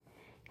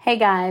Hey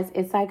guys,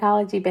 it's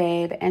Psychology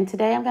Babe, and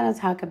today I'm going to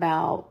talk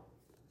about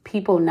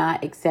people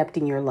not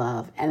accepting your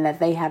love and that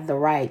they have the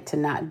right to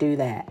not do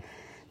that.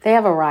 They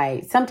have a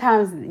right.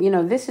 Sometimes,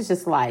 this is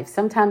just life.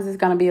 Sometimes it's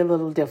going to be a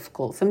little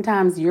difficult.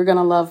 Sometimes you're going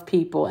to love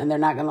people and they're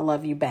not going to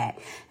love you back.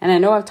 And I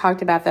know I've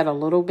talked about that a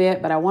little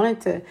bit, but I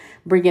wanted to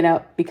bring it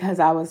up because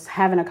I was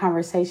having a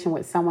conversation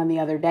with someone the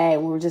other day.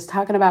 And we were just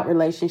talking about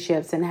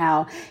relationships and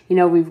how,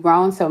 we've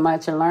grown so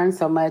much and learned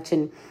so much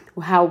and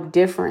how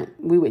different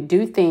we would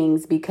do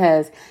things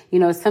because,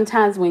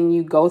 sometimes when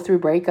you go through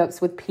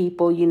breakups with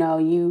people,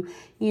 you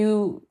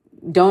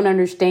don't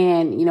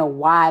understand,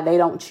 why they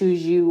don't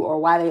choose you or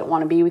why they don't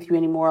want to be with you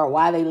anymore or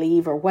why they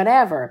leave or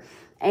whatever.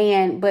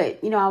 But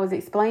I was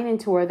explaining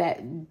to her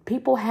that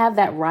people have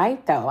that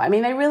right, though. I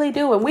mean, they really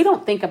do. And we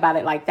don't think about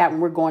it like that when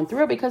we're going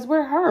through it because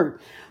we're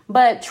hurt.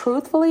 But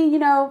truthfully,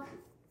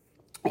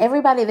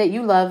 everybody that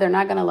you love, they're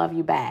not going to love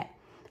you back.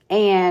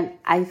 And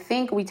I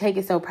think we take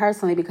it so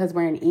personally because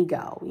we're an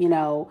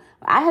ego.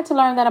 I had to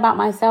learn that about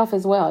myself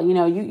as well.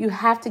 You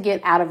have to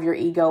get out of your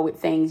ego with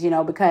things,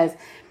 because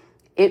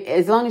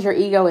as long as your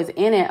ego is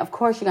in it, of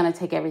course, you're going to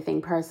take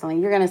everything personally.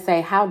 You're going to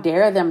say, how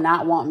dare them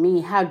not want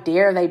me? How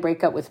dare they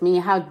break up with me?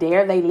 How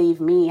dare they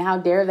leave me? How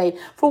dare they,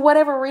 for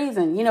whatever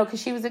reason,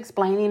 because she was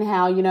explaining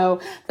how,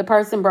 the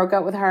person broke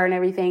up with her and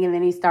everything. And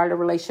then he started a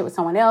relationship with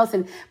someone else.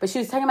 But she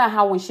was talking about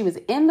how when she was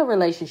in the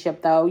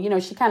relationship, though,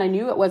 she kind of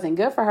knew it wasn't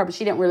good for her, but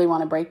she didn't really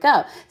want to break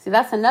up. See,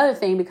 that's another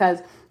thing because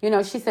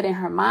she said in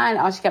her mind,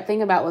 all she kept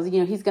thinking about was,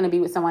 he's going to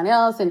be with someone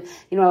else and,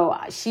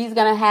 she's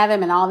going to have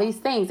him and all these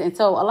things. And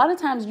so a lot of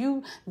times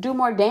you do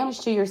more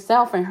damage to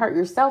yourself and hurt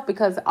yourself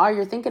because all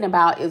you're thinking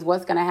about is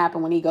what's going to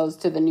happen when he goes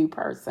to the new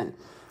person.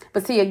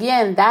 But see,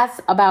 again,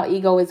 that's about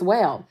ego as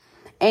well.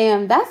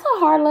 And that's a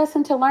hard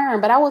lesson to learn.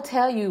 But I will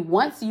tell you,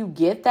 once you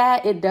get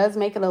that, it does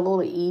make it a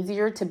little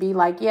easier to be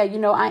like, yeah,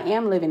 I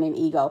am living in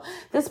ego.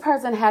 This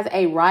person has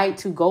a right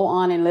to go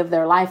on and live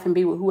their life and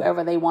be with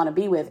whoever they want to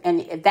be with.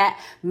 And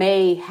that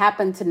may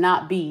happen to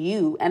not be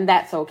you. And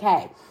that's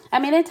okay. I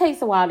mean, it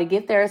takes a while to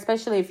get there,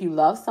 especially if you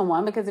love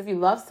someone, because if you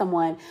love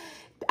someone,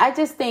 I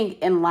just think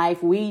in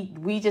life,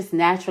 we just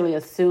naturally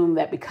assume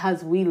that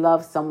because we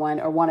love someone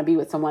or want to be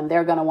with someone,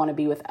 they're going to want to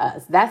be with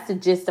us. That's the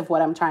gist of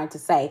what I'm trying to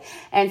say.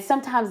 And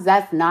sometimes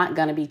that's not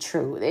going to be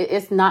true.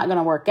 It's not going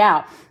to work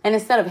out. And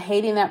instead of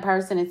hating that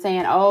person and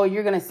saying, oh,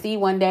 you're going to see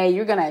one day,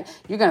 you're going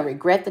to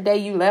regret the day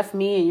you left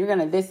me and you're going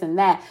to this and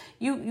that.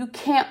 You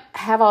can't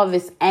have all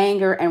this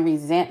anger and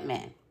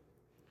resentment.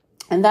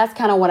 And that's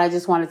kind of what I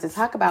just wanted to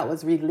talk about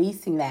was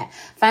releasing that,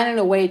 finding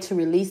a way to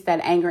release that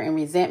anger and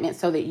resentment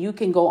so that you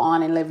can go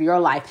on and live your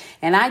life.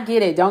 And I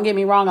get it. Don't get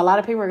me wrong. A lot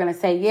of people are going to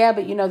say, yeah,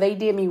 but they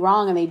did me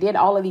wrong and they did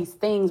all of these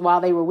things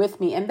while they were with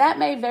me. And that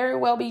may very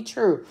well be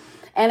true.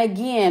 And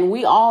again,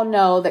 we all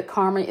know that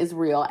karma is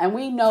real and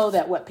we know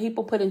that what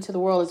people put into the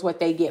world is what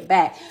they get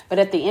back. But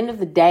at the end of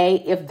the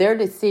day, if their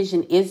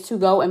decision is to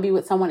go and be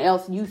with someone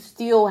else, you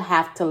still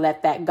have to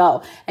let that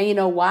go. And you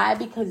know why?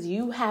 Because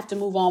you have to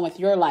move on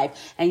with your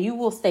life and you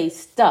will stay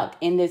stuck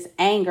in this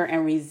anger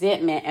and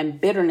resentment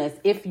and bitterness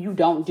if you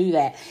don't do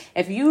that.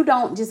 If you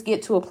don't just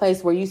get to a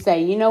place where you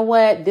say, you know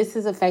what, this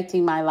is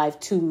affecting my life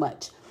too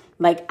much.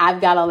 Like,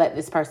 I've got to let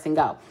this person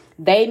go.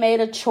 They made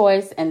a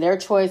choice and their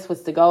choice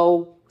was to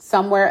go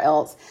somewhere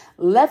else.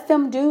 Let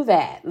them do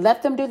that.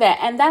 Let them do that.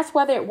 And that's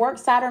whether it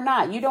works out or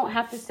not. You don't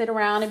have to sit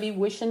around and be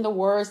wishing the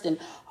worst and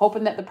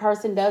hoping that the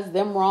person does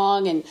them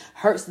wrong and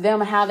hurts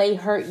them how they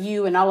hurt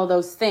you and all of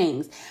those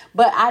things.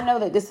 But I know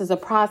that this is a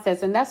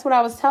process. And that's what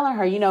I was telling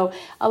her.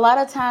 A lot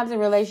of times in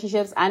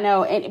relationships, I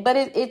know, but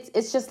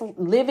it's just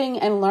living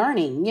and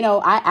learning.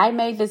 I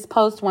made this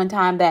post one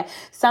time that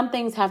some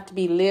things have to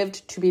be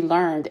lived to be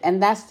learned.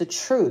 And that's the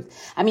truth.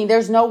 I mean,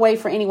 there's no way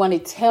for anyone to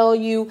tell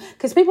you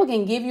because people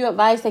can give you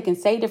advice. They can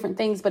say different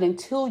things, but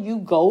until you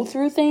go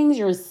through things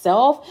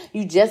yourself,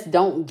 you just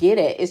don't get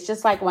it. It's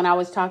just like when I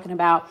was talking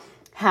about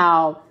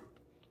how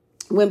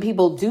when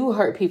people do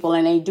hurt people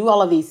and they do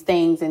all of these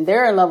things and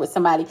they're in love with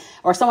somebody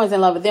or someone's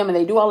in love with them and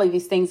they do all of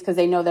these things because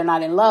they know they're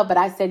not in love. But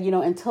I said,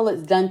 until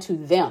it's done to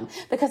them,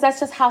 because that's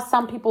just how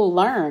some people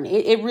learn.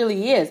 It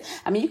really is.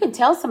 I mean, you can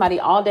tell somebody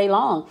all day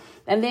long.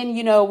 And then,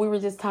 we were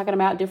just talking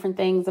about different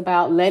things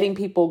about letting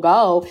people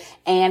go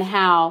and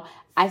how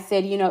I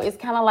said, it's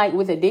kind of like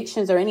with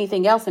addictions or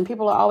anything else. And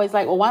people are always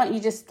like, well, why don't you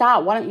just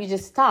stop? Why don't you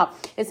just stop?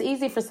 It's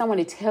easy for someone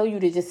to tell you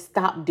to just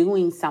stop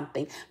doing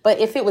something. But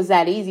if it was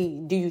that easy,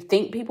 do you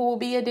think people will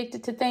be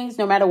addicted to things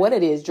no matter what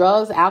it is?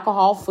 Drugs,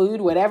 alcohol,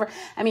 food, whatever.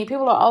 I mean,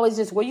 people are always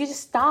just, well, you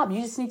just stop.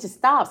 You just need to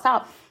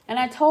stop. And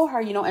I told her,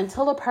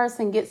 until a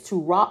person gets to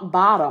rock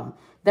bottom,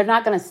 they're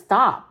not going to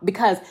stop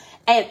because,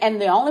 and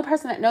the only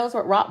person that knows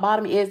what rock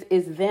bottom is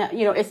them.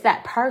 It's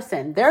that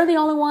person. They're the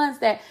only ones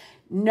that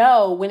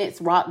know when it's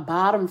rock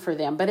bottom for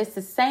them. But it's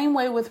the same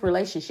way with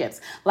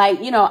relationships. Like,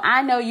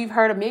 I know you've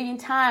heard a million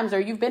times or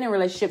you've been in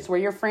relationships where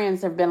your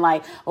friends have been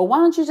like, oh, why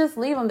don't you just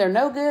leave them? They're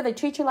no good. They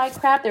treat you like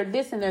crap. They're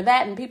this and they're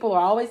that. And people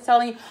are always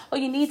telling you, oh,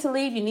 you need to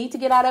leave. You need to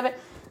get out of it.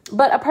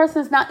 But a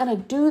person's not going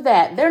to do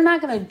that. They're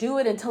not going to do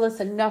it until it's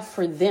enough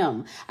for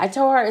them. I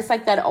told her it's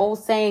like that old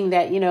saying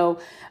that,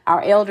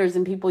 our elders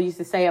and people used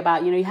to say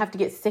about, you have to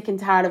get sick and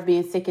tired of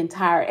being sick and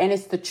tired. And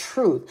it's the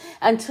truth.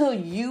 Until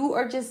you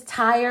are just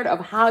tired of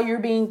how you're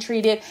being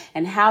treated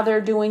and how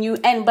they're doing you.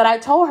 But I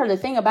told her the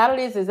thing about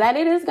it is that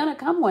it is going to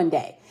come one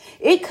day.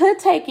 It could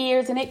take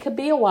years and it could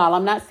be a while.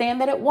 I'm not saying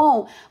that it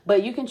won't,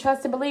 but you can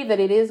trust and believe that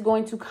it is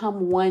going to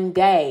come one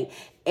day.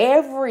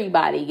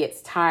 Everybody gets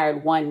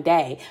tired one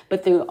day,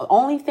 but the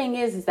only thing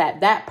is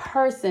that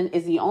person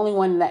is the only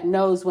one that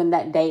knows when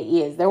that day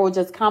is. There will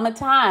just come a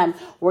time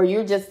where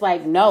you're just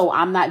like, no,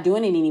 I'm not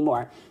doing it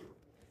anymore.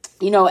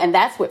 And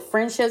that's with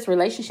friendships,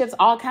 relationships,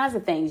 all kinds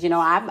of things.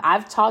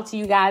 I've talked to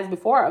you guys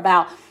before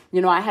about,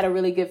 I had a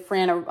really good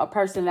friend, a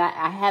person that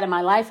I had in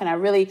my life, and I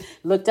really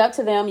looked up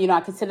to them.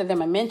 I consider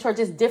them a mentor,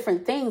 just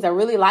different things. I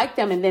really liked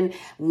them. And then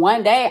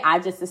one day I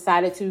just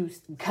decided to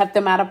cut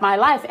them out of my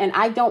life. And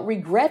I don't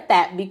regret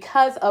that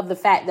because of the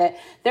fact that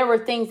there were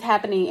things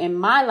happening in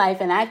my life.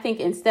 And I think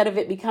instead of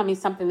it becoming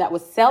something that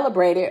was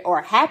celebrated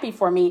or happy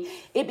for me,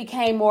 it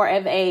became more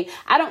of I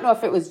don't know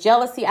if it was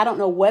jealousy. I don't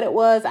know what it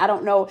was. I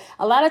don't know.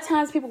 A lot of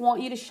times people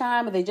want you to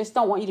shine, but they just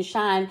don't want you to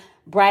shine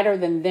brighter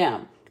than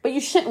them. But you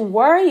shouldn't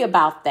worry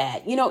about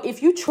that.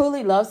 If you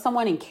truly love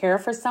someone and care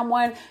for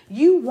someone,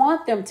 you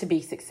want them to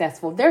be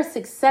successful. Their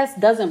success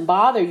doesn't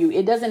bother you.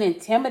 It doesn't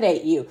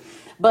intimidate you.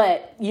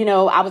 But,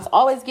 I was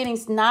always getting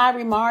snide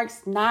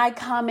remarks, snide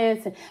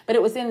comments, but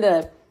it was in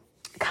the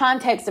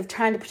context of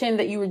trying to pretend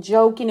that you were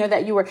joking or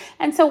that you were.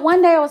 And so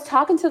one day I was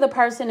talking to the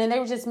person and they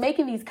were just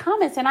making these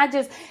comments, and I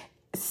just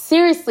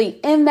seriously,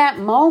 in that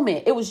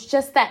moment, it was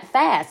just that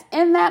fast.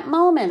 In that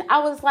moment, I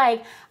was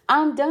like,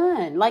 I'm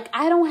done. Like,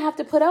 I don't have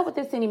to put up with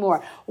this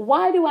anymore.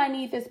 Why do I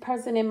need this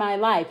person in my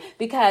life?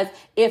 Because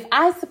if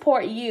I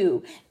support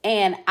you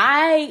and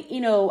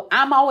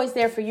I'm always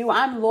there for you,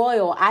 I'm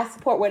loyal, I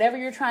support whatever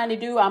you're trying to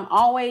do, I'm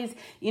always,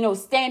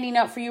 standing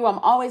up for you, I'm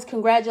always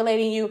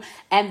congratulating you.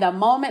 And the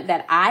moment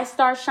that I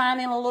start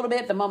shining a little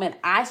bit, the moment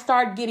I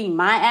start getting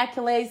my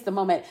accolades, the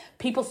moment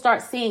people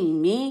start seeing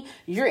me,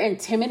 you're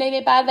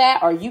intimidated by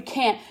that, or you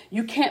can't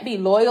be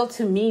loyal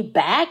to me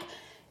back.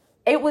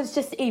 It was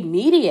just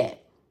immediate.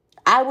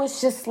 I was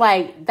just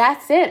like,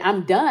 that's it.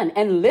 I'm done.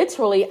 And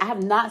literally, I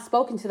have not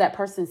spoken to that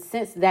person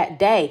since that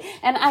day.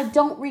 And I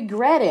don't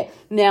regret it.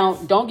 Now,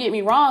 don't get me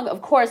wrong.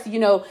 Of course,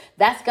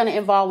 that's going to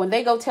involve when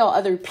they go tell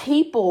other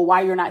people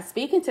why you're not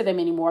speaking to them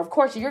anymore. Of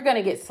course, you're going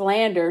to get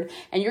slandered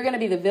and you're going to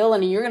be the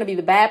villain and you're going to be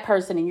the bad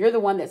person and you're the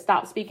one that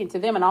stopped speaking to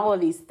them and all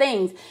of these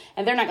things.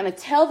 And they're not going to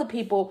tell the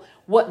people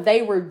what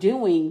they were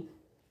doing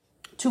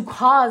to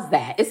cause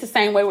that. It's the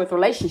same way with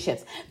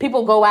relationships.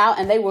 People go out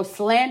and they will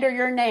slander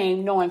your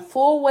name knowing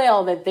full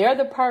well that they're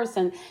the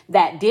person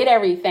that did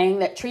everything,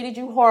 that treated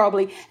you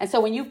horribly. And so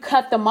when you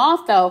cut them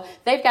off, though,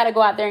 they've got to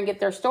go out there and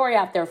get their story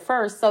out there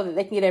first so that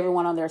they can get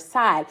everyone on their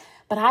side.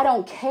 But I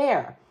don't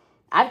care.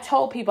 I've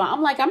told people,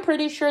 I'm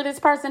pretty sure this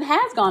person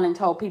has gone and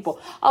told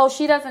people, oh,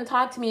 she doesn't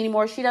talk to me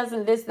anymore. She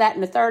doesn't this, that,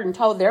 and the third, and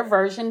told their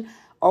version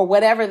or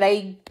whatever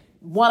they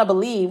want to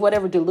believe,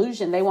 whatever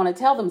delusion they want to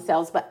tell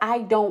themselves. But I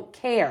don't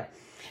care.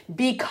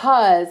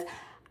 Because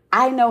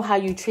I know how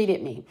you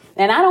treated me.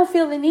 And I don't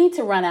feel the need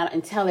to run out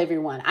and tell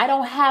everyone. I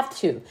don't have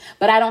to,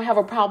 but I don't have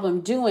a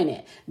problem doing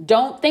it.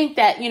 Don't think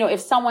that, if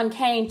someone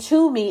came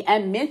to me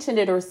and mentioned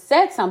it or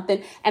said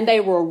something and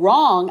they were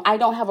wrong, I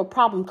don't have a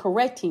problem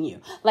correcting you.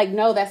 Like,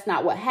 no, that's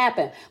not what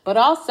happened. But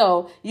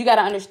also, you got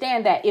to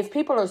understand that if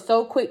people are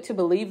so quick to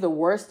believe the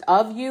worst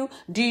of you,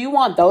 do you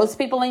want those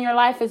people in your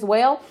life as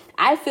well?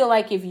 I feel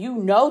like if you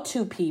know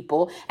two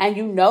people and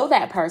you know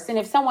that person,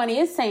 if someone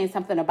is saying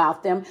something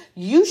about them,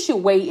 you should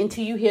wait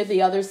until you hear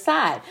the other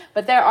side.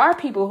 But there are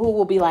people who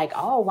will be like,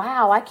 oh,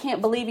 wow, I can't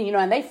believe it,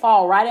 and they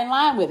fall right in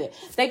line with it.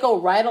 They go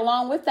right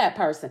along with that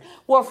person.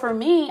 Well, for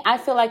me, I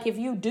feel like if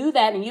you do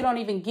that and you don't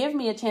even give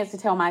me a chance to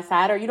tell my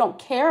side or you don't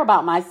care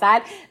about my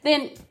side,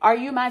 then are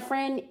you my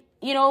friend?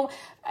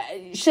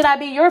 Should I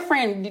be your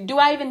friend? Do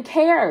I even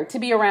care to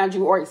be around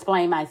you or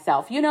explain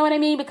myself? You know what I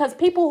mean? Because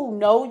people who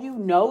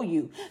know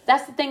you.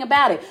 That's the thing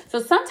about it. So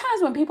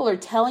sometimes when people are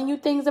telling you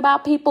things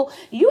about people,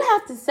 you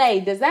have to say,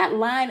 does that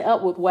line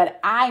up with what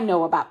I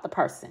know about the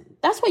person?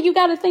 That's what you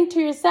got to think to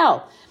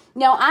yourself.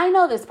 Now, I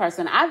know this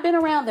person. I've been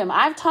around them.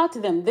 I've talked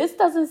to them. This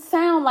doesn't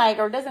sound like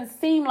or doesn't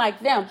seem like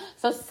them.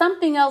 So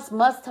something else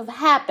must have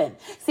happened.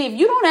 See, if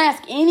you don't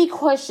ask any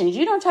questions,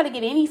 you don't try to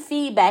get any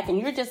feedback, and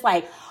you're just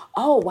like,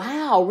 oh,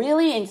 wow,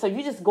 really? And so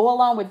you just go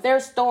along with their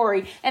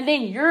story and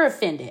then you're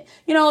offended.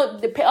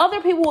 The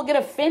other people will get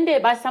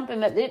offended by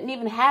something that didn't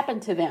even happen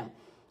to them.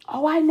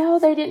 Oh, I know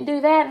they didn't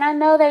do that. And I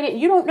know they didn't.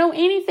 You don't know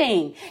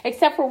anything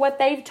except for what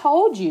they've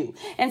told you.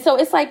 And so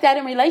it's like that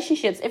in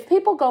relationships. If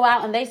people go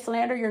out and they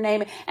slander your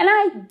name, and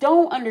I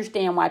don't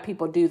understand why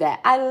people do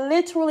that. I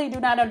literally do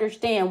not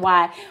understand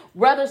why,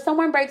 whether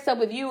someone breaks up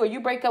with you or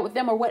you break up with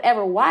them or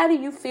whatever, why do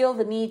you feel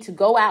the need to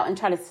go out and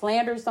try to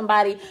slander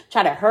somebody,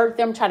 try to hurt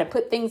them, try to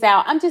put things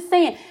out? I'm just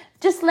saying,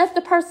 just let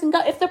the person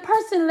go. If the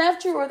person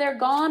left you or they're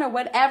gone or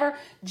whatever,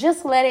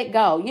 just let it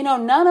go.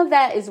 None of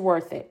that is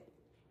worth it.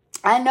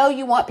 I know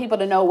you want people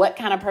to know what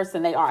kind of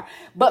person they are.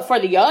 But for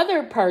the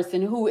other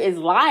person who is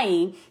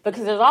lying,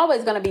 because there's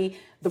always going to be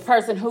the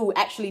person who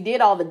actually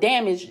did all the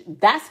damage,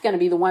 that's going to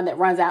be the one that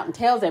runs out and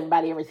tells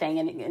everybody everything.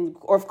 And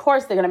or of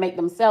course, they're going to make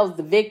themselves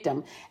the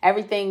victim.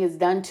 Everything is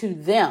done to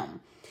them.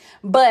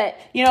 But,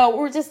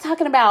 we're just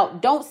talking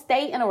about don't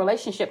stay in a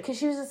relationship, because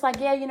she was just like,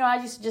 yeah,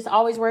 I used to just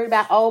always worry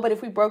about, but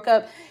if we broke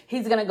up,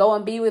 he's going to go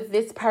and be with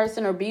this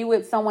person or be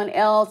with someone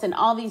else and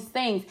all these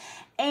things.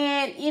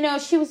 And,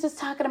 she was just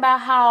talking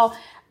about how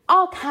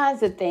all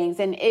kinds of things.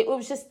 And it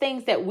was just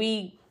things that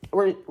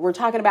we're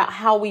talking about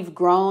how we've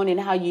grown and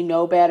how you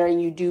know better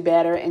and you do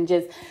better.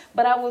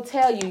 But I will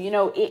tell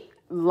you,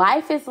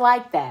 life is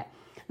like that.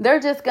 There are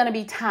just going to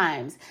be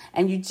times,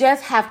 and you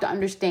just have to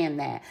understand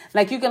that.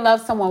 Like, you can love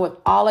someone with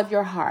all of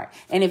your heart,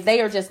 and if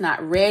they are just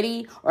not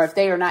ready, or if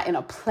they are not in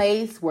a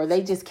place where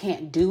they just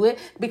can't do it,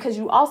 because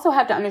you also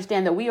have to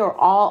understand that we are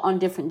all on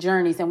different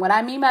journeys. And what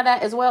I mean by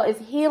that as well is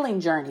healing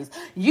journeys.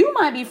 You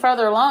might be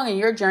further along in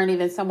your journey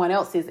than someone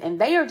else is,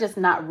 and they are just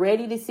not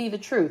ready to see the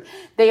truth.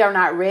 They are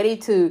not ready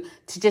to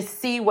just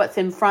see what's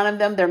in front of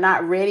them. They're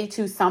not ready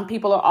to. Some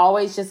people are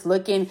always just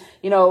looking,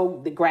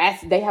 the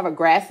grass, they have a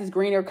grass is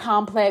greener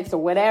complex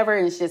or whatever.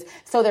 And it's just,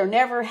 so they're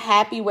never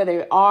happy where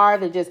they are.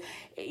 They're just,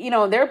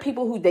 there are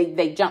people who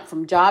they jump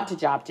from job to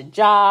job to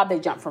job. They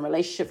jump from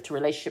relationship to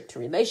relationship to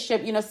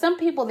relationship. Some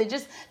people,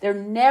 they're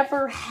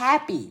never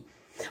happy.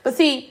 But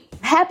see,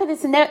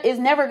 happiness is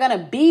never going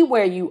to be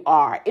where you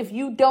are if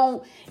you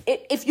don't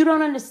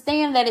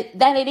understand that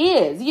it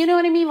is. You know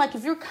what I mean? Like,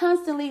 if you're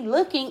constantly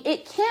looking,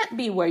 it can't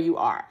be where you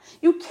are.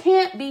 You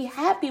can't be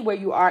happy where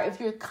you are if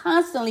you're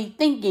constantly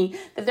thinking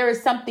that there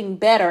is something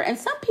better. And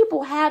some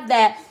people have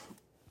that.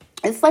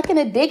 It's like an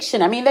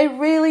addiction. I mean, they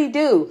really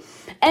do.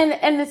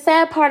 And the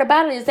sad part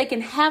about it is they can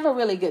have a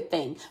really good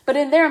thing, but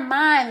in their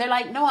mind, they're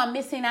like, no, I'm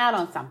missing out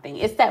on something.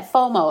 It's that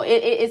FOMO.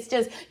 It's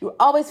just, you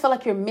always feel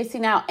like you're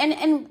missing out.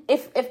 And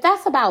if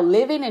that's about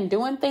living and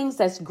doing things,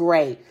 that's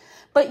great.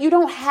 But you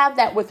don't have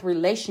that with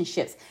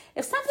relationships.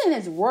 If something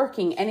is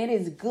working and it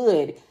is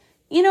good,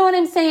 you know what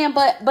I'm saying?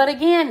 But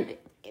again,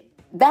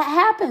 that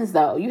happens,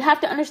 though. You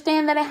have to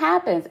understand that it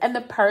happens, and the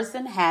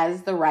person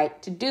has the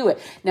right to do it.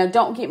 Now,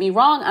 don't get me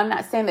wrong. I'm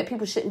not saying that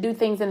people shouldn't do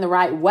things in the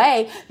right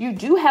way. You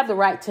do have the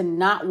right to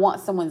not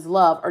want someone's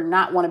love, or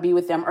not want to be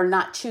with them, or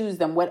not choose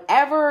them,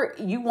 whatever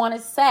you want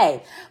to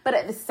say. But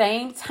at the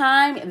same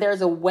time, there's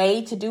a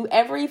way to do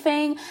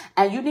everything,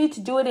 and you need to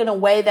do it in a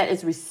way that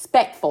is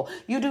respectful.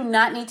 You do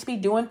not need to be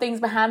doing things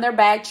behind their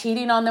back,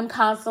 cheating on them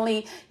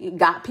constantly. You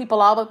got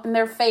people all up in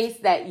their face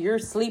that you're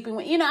sleeping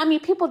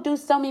with. People do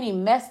so many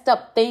messed up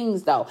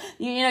things, though.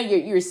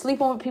 You're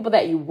sleeping with people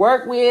that you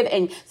work with,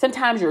 and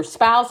sometimes your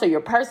spouse or your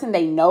person,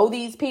 they know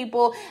these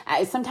people.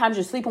 Sometimes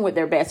you're sleeping with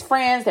their best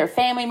friends, their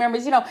family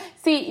members.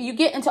 See, you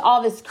get into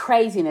all this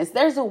craziness.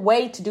 There's a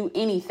way to do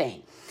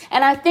anything.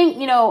 And I think,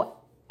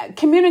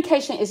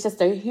 communication is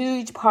just a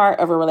huge part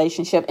of a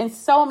relationship. And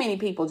so many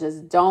people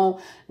just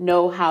don't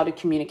know how to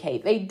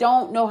communicate. They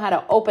don't know how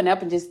to open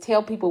up and just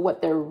tell people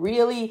what they're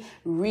really,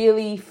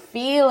 really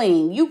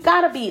feeling. You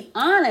got to be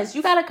honest.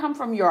 You got to come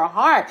from your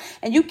heart.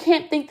 And you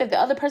can't think that the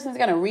other person is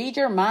going to read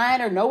your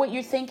mind or know what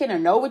you're thinking or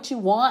know what you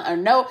want or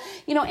know,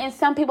 and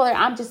some people are,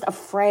 I'm just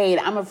afraid.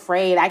 I'm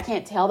afraid. I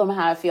can't tell them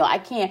how I feel. I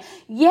can't.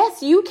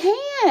 Yes, you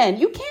can.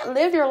 You can't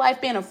live your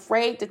life being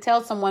afraid to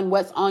tell someone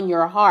what's on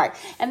your heart.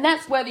 And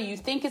that's whether you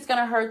think it's going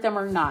to hurt them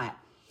or not.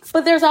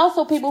 But there's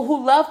also people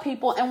who love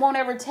people and won't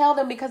ever tell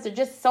them because they're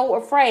just so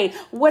afraid.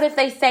 What if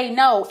they say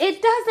no?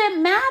 It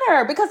doesn't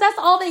matter, because that's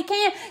all they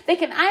can. They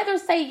can either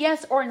say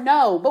yes or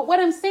no. But what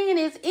I'm saying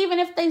is, even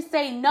if they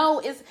say no,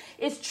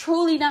 it's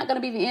truly not going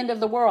to be the end of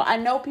the world. I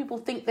know people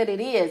think that it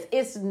is.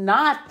 It's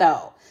not,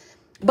 though.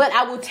 But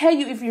I will tell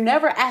you, if you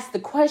never ask the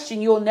question,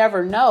 you'll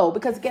never know.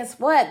 Because guess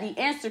what? The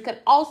answer could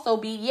also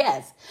be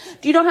yes.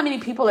 Do you know how many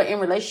people are in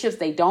relationships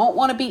they don't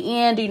want to be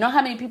in? Do you know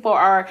how many people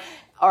are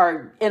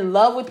in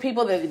love with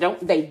people that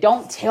they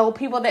don't tell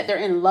people that they're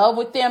in love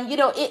with them?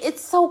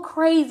 It's so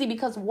crazy,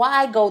 because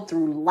why go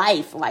through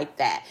life like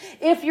that?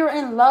 If you're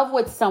in love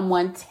with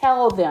someone,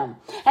 tell them.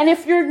 And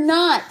if you're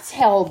not,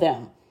 tell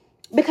them.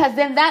 Because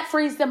then that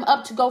frees them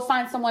up to go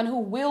find someone who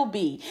will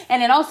be.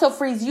 And it also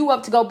frees you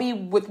up to go be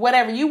with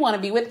whatever you want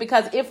to be with.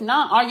 Because if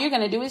not, all you're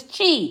going to do is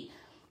cheat.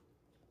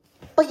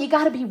 But you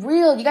got to be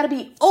real. You got to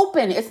be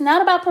open. It's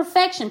not about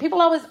perfection.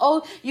 People always,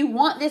 you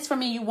want this from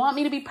me. You want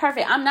me to be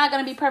perfect. I'm not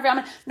going to be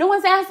perfect. No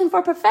one's asking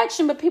for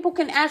perfection, but people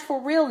can ask for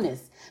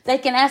realness. They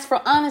can ask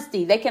for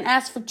honesty. They can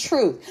ask for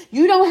truth.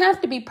 You don't have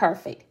to be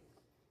perfect.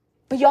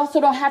 But you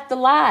also don't have to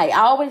lie.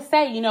 I always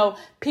say,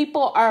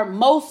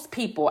 most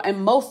people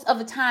and most of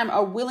the time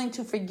are willing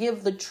to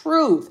forgive the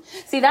truth.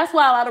 See, that's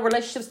why a lot of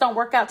relationships don't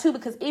work out too,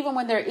 because even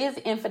when there is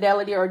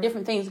infidelity or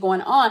different things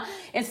going on,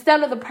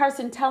 instead of the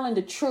person telling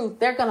the truth,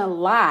 they're going to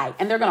lie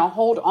and they're going to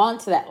hold on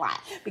to that lie,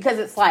 because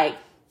it's like,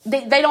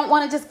 They don't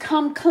want to just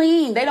come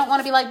clean. They don't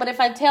want to be like, but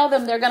if I tell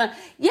them, they're going to,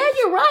 yeah,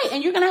 you're right.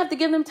 And you're going to have to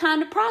give them time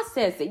to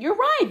process it. You're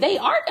right. They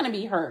are going to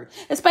be hurt,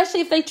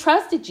 especially if they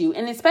trusted you.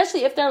 And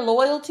especially if they're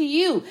loyal to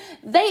you,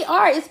 they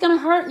are. It's going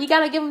to hurt. You got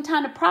to give them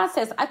time to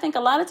process. I think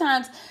a lot of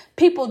times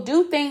people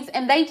do things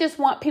and they just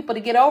want people to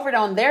get over it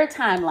on their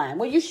timeline.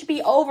 Well, you should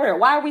be over it.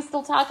 Why are we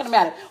still talking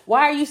about it?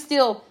 Why are you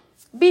still?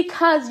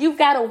 Because you've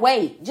got to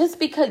wait. Just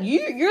because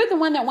you're the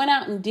one that went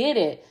out and did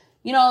it.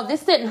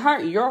 This didn't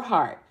hurt your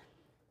heart.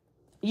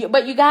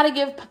 But you got to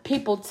give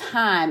people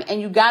time,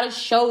 and you got to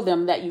show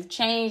them that you've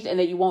changed and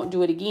that you won't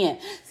do it again.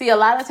 See, a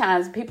lot of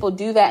times people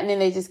do that and then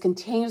they just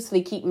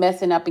continuously keep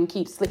messing up and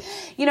keep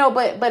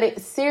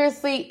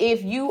seriously,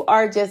 if you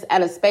are just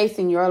at a space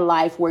in your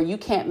life where you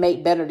can't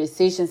make better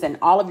decisions and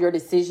all of your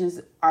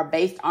decisions are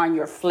based on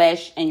your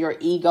flesh and your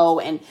ego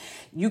and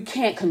you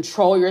can't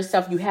control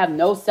yourself, you have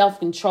no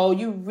self-control,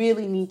 you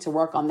really need to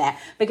work on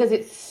that, because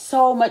it's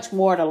so much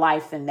more to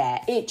life than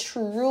that. It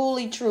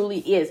truly, truly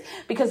is.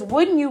 Because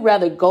wouldn't you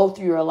rather go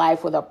through your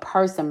life with a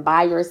person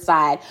by your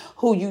side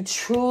who you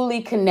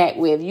truly connect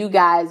with? You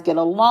guys get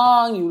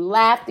along, you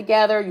laugh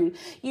together,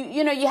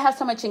 you have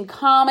so much in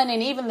common,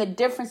 and even the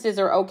differences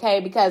are okay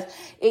because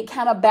it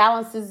kind of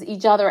balances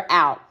each other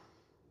out.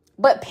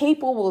 But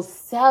people will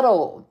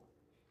settle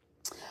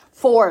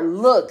for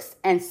looks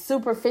and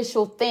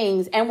superficial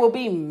things and will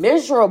be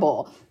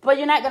miserable. But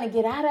you're not going to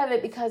get out of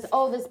it because,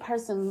 this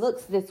person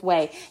looks this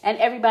way and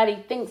everybody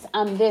thinks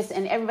I'm this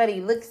and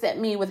everybody looks at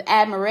me with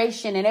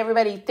admiration and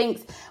everybody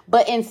thinks,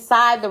 but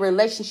inside the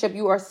relationship,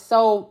 you are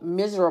so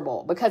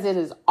miserable because it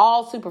is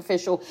all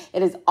superficial.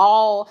 It is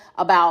all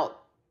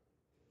about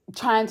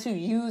trying to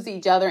use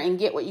each other and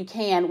get what you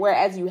can,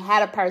 whereas you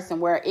had a person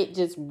where it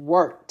just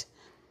worked.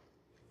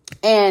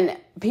 And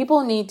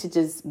people need to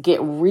just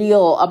get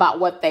real about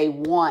what they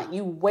want.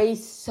 You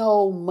waste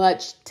so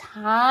much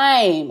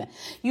time.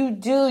 You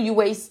do. You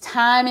waste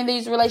time in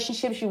these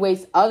relationships. You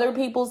waste other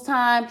people's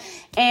time.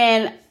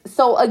 And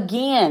so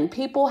again,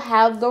 people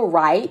have the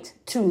right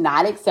to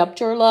not accept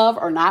your love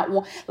or not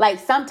want, like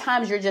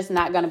sometimes you're just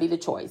not going to be the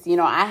choice.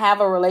 I have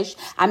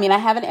I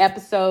have an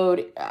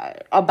episode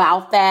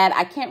about that.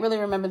 I can't really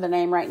remember the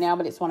name right now,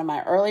 but it's one of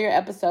my earlier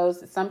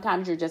episodes.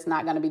 Sometimes you're just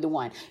not going to be the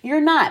one.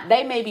 You're not.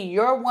 They may be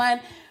your one,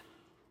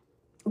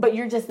 but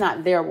you're just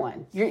not their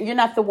one. You're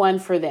not the one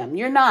for them.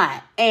 You're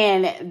not.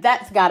 And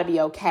that's got to be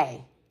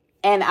okay.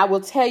 And I will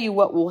tell you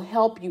what will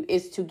help you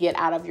is to get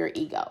out of your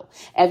ego.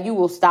 If you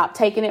will stop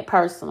taking it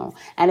personal,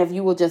 and if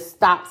you will just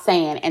stop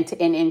saying and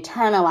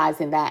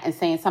internalizing that and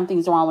saying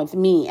something's wrong with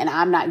me and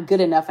I'm not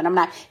good enough and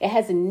it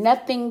has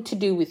nothing to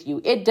do with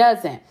you. It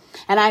doesn't.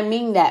 And I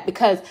mean that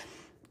because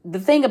the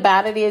thing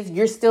about it is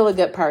you're still a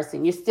good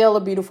person. You're still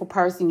a beautiful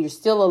person. You're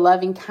still a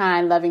loving,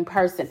 kind, loving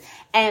person.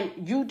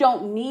 And you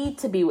don't need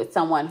to be with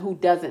someone who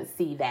doesn't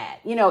see that.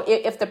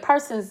 If the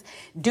person's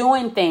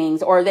doing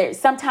things or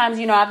sometimes,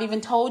 I've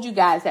even told you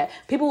guys that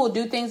people will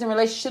do things in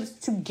relationships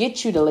to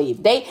get you to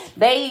leave.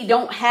 They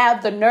don't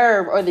have the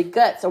nerve or the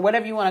guts or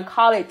whatever you want to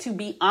call it to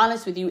be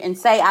honest with you and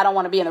say, I don't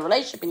want to be in a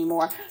relationship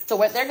anymore. So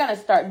what they're going to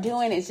start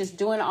doing is just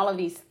doing all of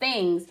these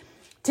things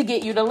to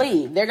get you to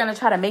leave. They're going to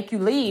try to make you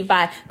leave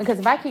because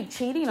if I keep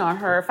cheating on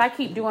her, if I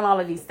keep doing all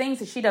of these things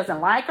that she doesn't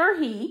like or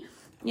he,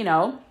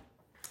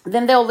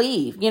 then they'll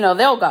leave,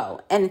 they'll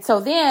go. And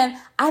so then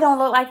I don't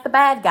look like the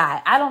bad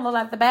guy. I don't look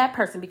like the bad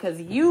person because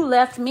you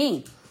left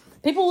me.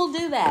 People will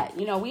do that.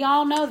 We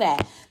all know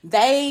that.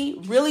 They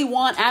really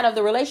want out of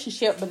the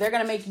relationship, but they're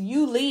going to make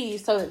you leave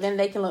so that then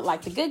they can look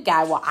like the good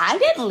guy. Well, I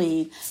didn't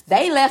leave.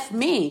 They left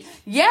me.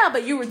 Yeah,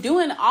 but you were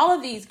doing all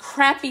of these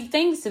crappy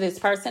things to this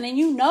person, and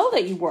you know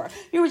that you were.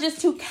 You were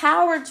just too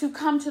coward to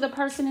come to the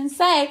person and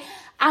say,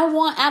 I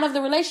want out of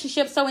the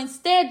relationship. So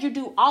instead, you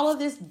do all of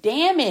this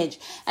damage.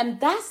 And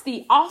that's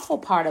the awful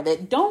part of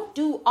it. Don't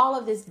do all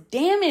of this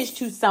damage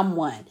to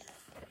someone.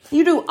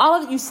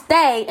 You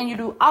stay and you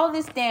do all of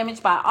this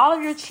damage by all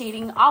of your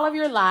cheating, all of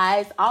your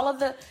lies, all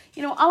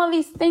of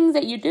these things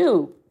that you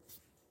do.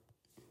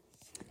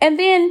 And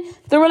then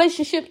the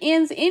relationship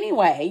ends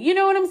anyway. You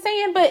know what I'm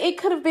saying? But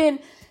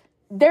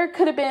there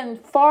could have been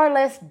far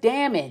less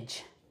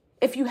damage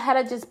if you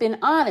had just been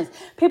honest.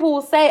 People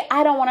will say,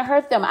 I don't want to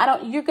hurt them.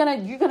 You're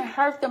going to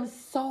hurt them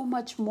so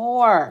much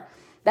more.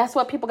 That's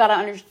what people got to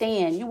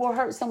understand. You will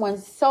hurt someone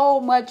so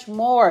much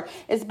more.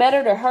 It's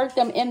better to hurt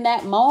them in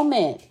that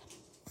moment.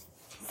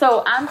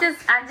 So I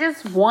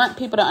just want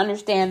people to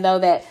understand, though,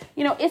 that,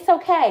 it's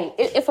okay.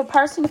 If a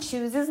person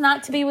chooses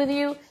not to be with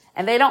you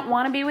and they don't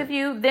want to be with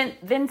you,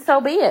 then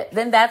so be it.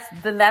 Then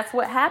that's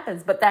what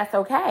happens. But that's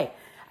okay.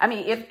 I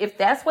mean, if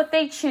that's what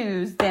they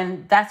choose,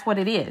 then that's what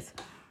it is.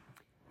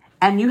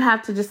 And you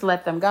have to just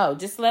let them go.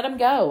 Just let them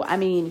go. I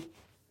mean,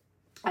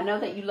 I know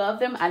that you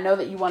love them. I know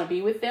that you want to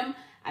be with them.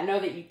 I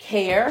know that you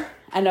care.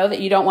 I know that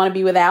you don't want to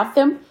be without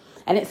them.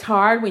 And it's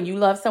hard when you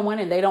love someone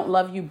and they don't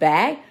love you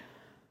back.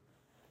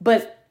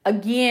 But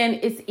again,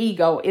 it's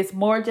ego. It's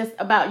more just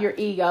about your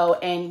ego,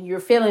 and you're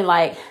feeling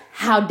like,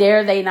 how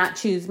dare they not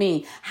choose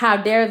me? How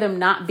dare them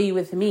not be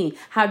with me?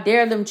 How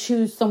dare them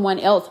choose someone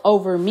else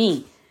over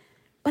me?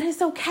 But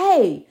it's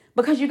okay,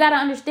 Because you got to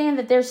understand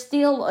that there's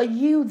still a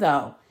you,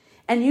 though.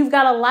 And you've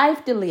got a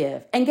life to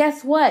live. And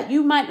guess what?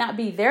 You might not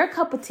be their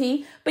cup of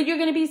tea, but you're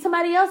going to be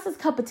somebody else's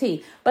cup of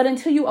tea. But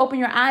until you open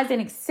your eyes and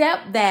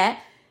accept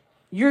that,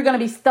 you're going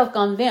to be stuck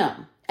on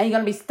them. And you're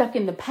going to be stuck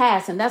in the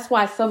past. And that's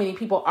why so many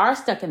people are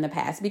stuck in the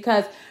past,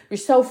 because you're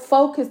so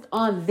focused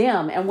on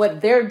them and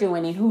what they're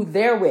doing and who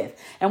they're with.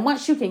 And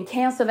once you can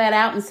cancel that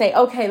out and say,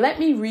 okay, let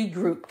me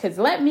regroup, because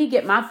let me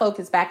get my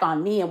focus back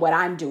on me and what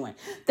I'm doing.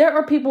 There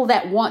are people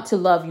that want to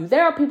love you.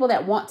 There are people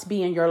that want to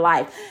be in your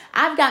life.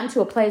 I've gotten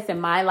to a place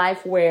in my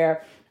life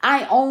where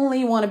I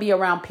only want to be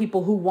around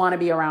people who want to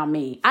be around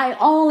me. I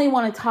only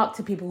want to talk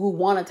to people who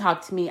want to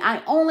talk to me.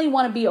 I only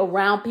want to be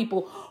around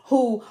people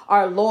who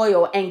are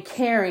loyal and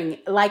caring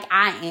like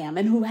I am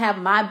and who have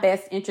my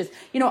best interests.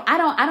 I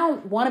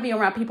don't want to be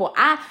around people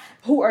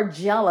who are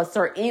jealous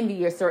or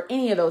envious or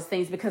any of those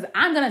things, because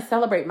I'm going to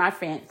celebrate my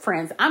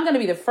friends. I'm going to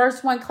be the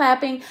first one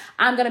clapping.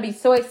 I'm going to be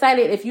so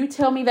excited. If you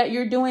tell me that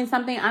you're doing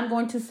something, I'm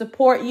going to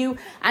support you.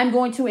 I'm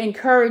going to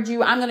encourage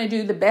you. I'm going to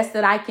do the best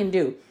that I can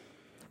do,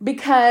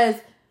 because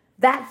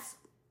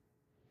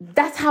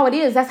that's how it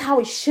is. That's how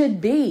it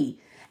should be.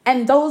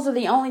 And those are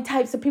the only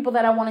types of people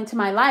that I want into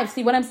my life.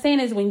 See, what I'm saying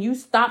is, when you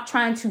stop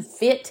trying to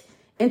fit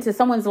into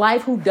someone's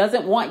life who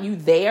doesn't want you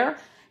there,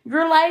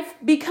 your life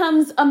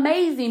becomes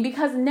amazing,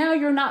 because now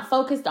you're not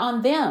focused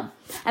on them.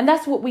 And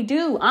that's what we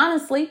do.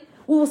 Honestly,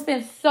 we will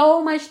spend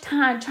so much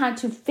time trying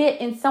to fit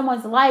in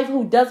someone's life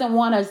who doesn't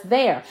want us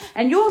there.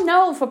 And you'll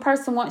know if a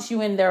person wants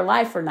you in their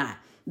life or not.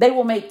 They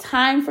will make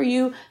time for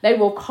you. They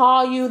will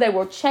call you. They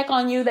will check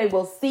on you. They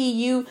will see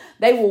you.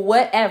 They will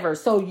whatever.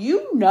 So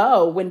you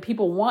know when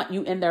people want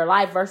you in their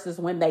life versus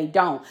when they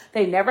don't.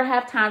 They never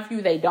have time for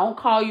you. They don't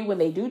call you. When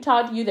they do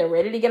talk to you, they're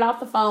ready to get off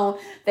the phone.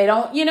 They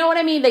don't, you know what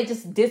I mean? They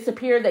just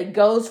disappear. They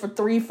ghost for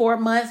 3-4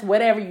 months,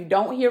 whatever. You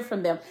don't hear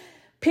from them.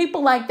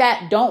 People like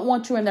that don't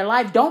want you in their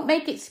life. Don't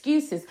make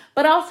excuses,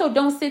 but also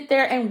don't sit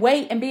there and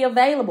wait and be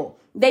available.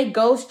 They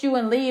ghost you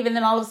and leave, and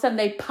then all of a sudden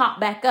they pop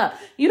back up.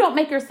 You don't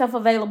make yourself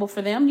available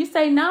for them. You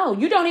say no.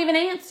 You don't even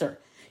answer.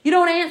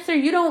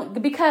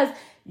 Because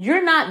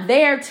you're not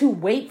there to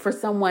wait for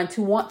someone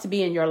to want to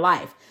be in your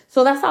life.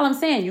 So that's all I'm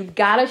saying. You've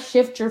got to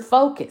shift your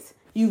focus.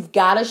 You've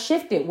got to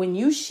shift it. When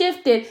you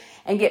shift it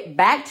and get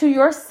back to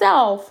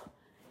yourself,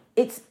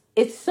 it's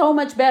so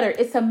much better.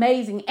 It's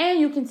amazing. And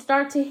you can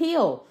start to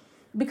heal.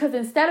 Because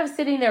instead of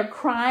sitting there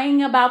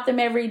crying about them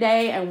every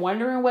day and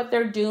wondering what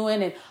they're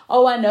doing and,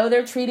 oh, I know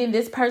they're treating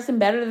this person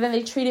better than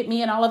they treated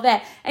me and all of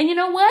that. And you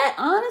know what?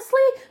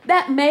 Honestly,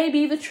 that may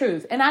be the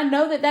truth. And I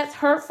know that that's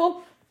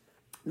hurtful.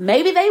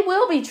 Maybe they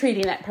will be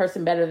treating that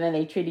person better than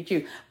they treated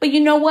you. But you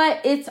know what?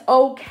 It's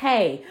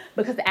okay.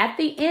 Because at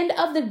the end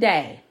of the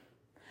day,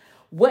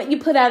 what you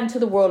put out into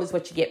the world is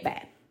what you get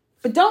back.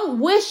 But don't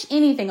wish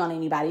anything on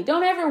anybody.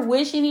 Don't ever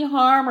wish any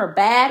harm or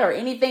bad or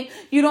anything.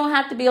 You don't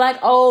have to be like,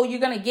 oh, you're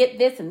going to get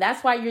this and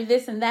that's why you're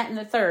this and that and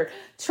the third.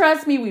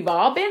 Trust me, we've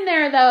all been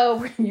there, though.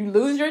 Where you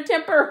lose your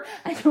temper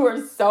and you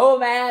are so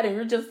mad and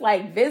you're just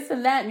like this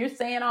and that and you're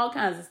saying all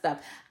kinds of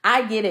stuff.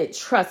 I get it.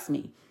 Trust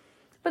me.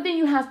 But then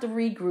you have to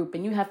regroup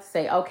and you have to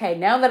say, okay,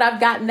 now that I've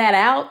gotten that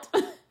out,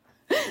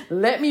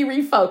 let me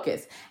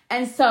refocus.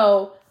 And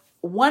so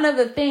one of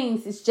the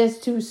things is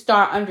just to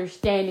start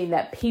understanding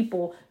that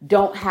people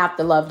don't have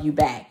to love you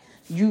back.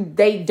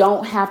 They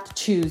don't have to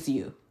choose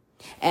you.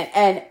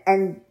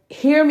 And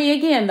hear me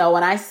again, though,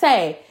 when I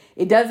say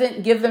it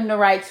doesn't give them the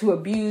right to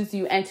abuse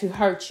you and to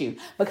hurt you,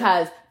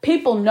 because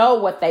people know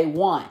what they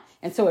want.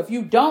 And so if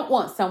you don't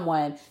want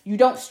someone, you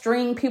don't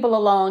string people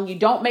along. You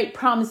don't make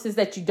promises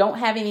that you don't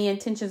have any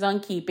intentions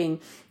on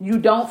keeping. You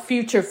don't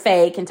future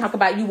fake and talk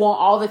about you want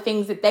all the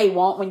things that they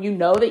want when you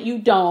know that you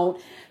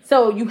don't.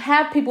 So you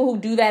have people who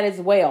do that as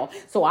well.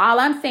 So all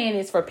I'm saying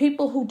is, for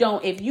people who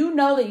don't, if you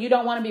know that you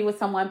don't want to be with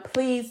someone,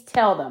 please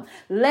tell them.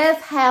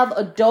 Let's have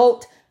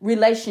adult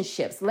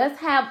relationships. Let's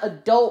have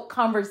adult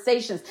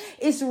conversations.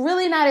 It's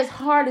really not as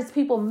hard as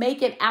people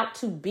make it out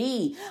to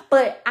be.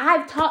 But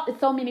I've talked to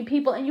so many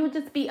people, and you would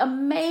just be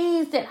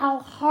amazed at how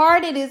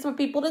hard it is for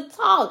people to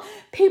talk.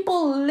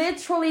 People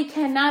literally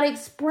cannot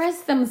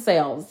express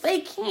themselves.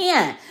 They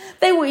can't.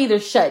 They will either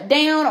shut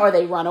down or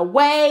they run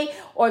away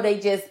or they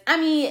just,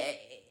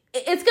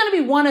 it's going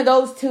to be one of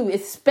those two,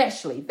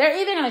 especially. They're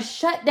either going to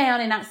shut down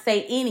and not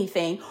say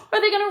anything,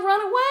 or they're going to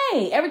run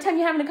away. Every time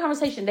you're having a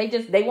conversation,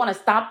 they want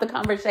to stop the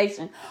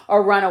conversation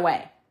or run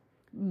away.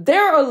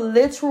 There are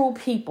literal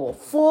people,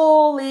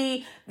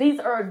 these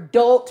are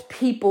adult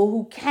people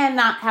who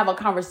cannot have a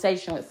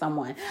conversation with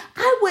someone.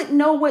 I wouldn't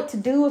know what to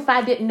do if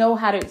I didn't know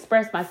how to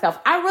express myself.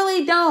 I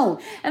really don't.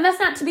 And that's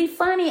not to be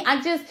funny.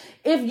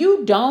 If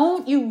you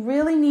don't, you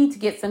really need to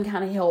get some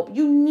kind of help.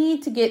 You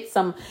need to get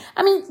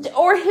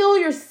or heal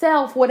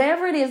yourself,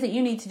 whatever it is that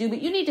you need to do,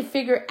 but you need to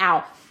figure it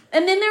out.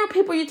 And then there are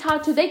people you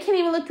talk to, they can't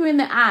even look you in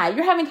the eye.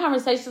 You're having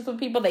conversations with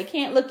people, they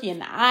can't look you in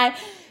the eye.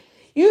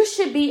 You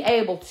should be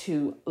able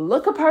to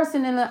look a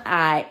person in the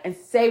eye and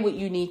say what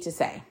you need to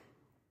say.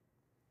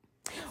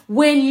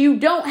 When you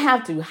don't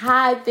have to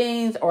hide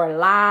things or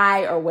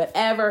lie or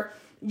whatever,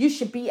 You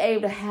should be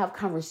able to have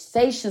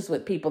conversations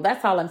with people.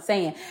 That's all I'm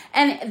saying.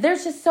 And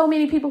there's just so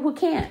many people who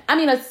can't. I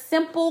mean, a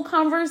simple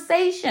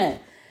conversation.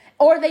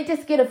 Or they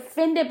just get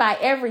offended by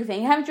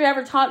everything. Haven't you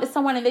ever talked to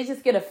someone and they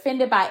just get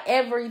offended by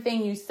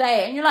everything you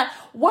say? And you're like,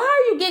 why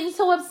are you getting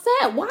so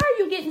upset? Why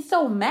are you getting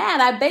so mad?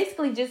 I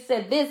basically just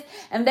said this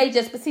and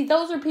but see,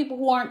 those are people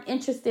who aren't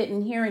interested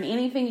in hearing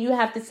anything you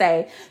have to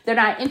say. They're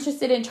not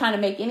interested in trying to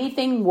make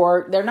anything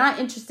work. They're not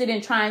interested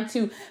in trying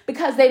to,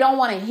 because they don't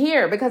want to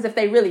hear. Because if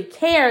they really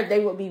cared,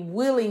 they would be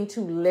willing to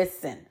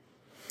listen.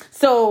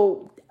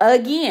 So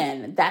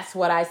again, that's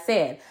what I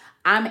said.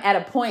 I'm at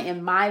a point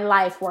in my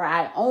life where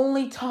I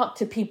only talk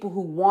to people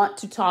who want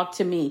to talk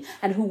to me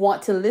and who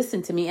want to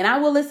listen to me. And I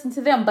will listen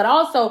to them, but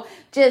also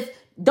just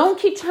don't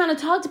keep trying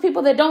to talk to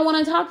people that don't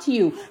want to talk to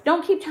you.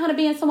 Don't keep trying to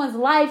be in someone's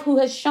life who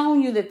has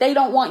shown you that they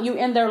don't want you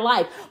in their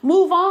life.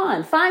 Move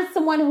on. Find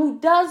someone who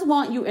does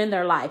want you in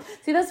their life.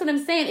 See, that's what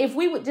I'm saying. If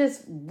we would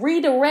just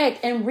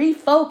redirect and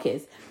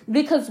refocus,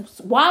 because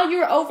while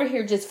you're over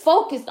here just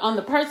focused on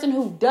the person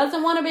who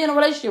doesn't want to be in a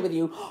relationship with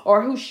you,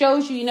 or who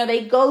shows you,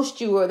 they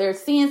ghost you, or they're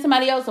seeing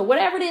somebody else, or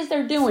whatever it is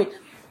they're doing,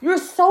 you're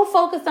so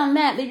focused on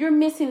that you're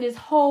missing this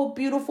whole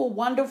beautiful,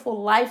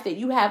 wonderful life that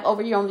you have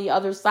over here on the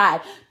other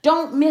side.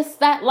 Don't miss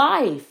that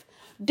life.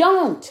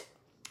 Don't.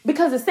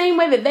 Because the same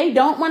way that they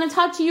don't want to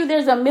talk to you,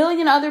 there's a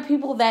million other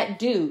people that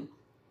do.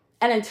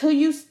 And until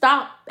you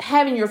stop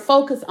having your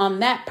focus on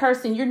that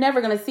person, you're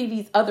never going to see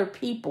these other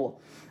people.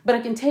 But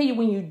I can tell you,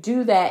 when you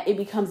do that, it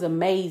becomes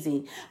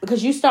amazing,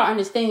 because you start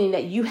understanding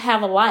that you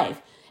have a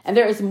life and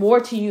there is more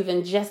to you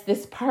than just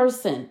this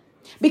person.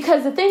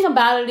 Because the thing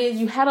about it is,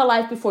 you had a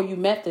life before you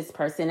met this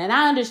person. And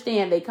I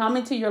understand they come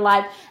into your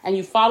life and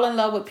you fall in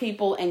love with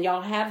people and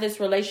y'all have this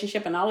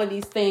relationship and all of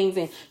these things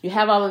and you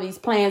have all of these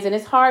plans. And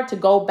it's hard to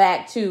go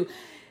back to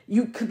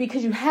you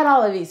because you had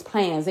all of these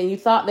plans and you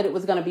thought that it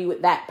was going to be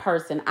with that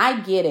person. I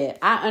get it.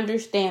 I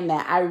understand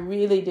that. I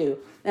really do.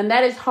 And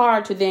that is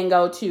hard to then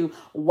go to,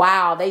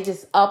 wow, they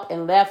just up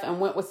and left and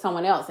went with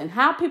someone else. And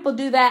how people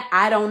do that,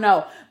 I don't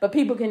know. But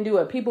people can do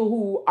it. People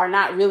who are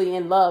not really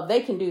in love, they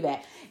can do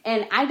that.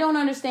 And I don't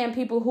understand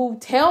people who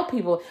tell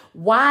people,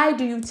 why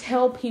do you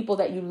tell people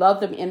that you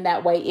love them in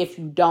that way if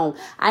you don't?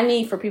 I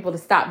need for people to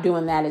stop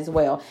doing that as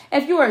well.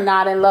 If you are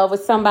not in love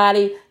with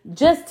somebody,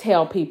 just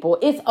tell people.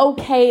 It's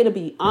okay to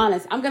be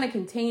honest. I'm going to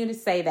continue to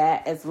say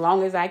that as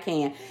long as I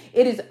can.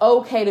 It is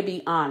okay to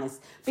be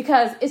honest,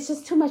 because it's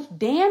just too much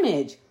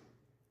damage.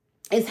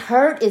 It's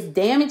hurt, it's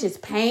damage, it's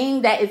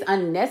pain that is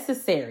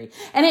unnecessary.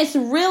 And it's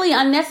really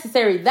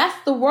unnecessary. That's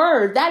the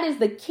word. That is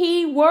the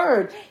key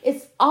word.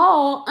 It's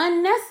all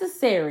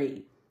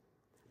unnecessary.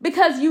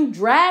 Because you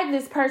drag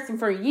this person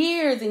for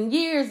years and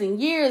years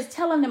and years,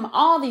 telling them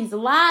all these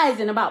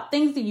lies and about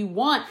things that you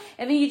want.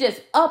 And then you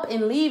just up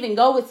and leave and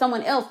go with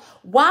someone else.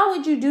 Why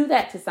would you do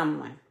that to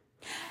someone?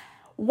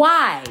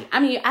 Why? I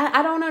mean,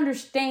 I don't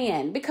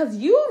understand, because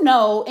you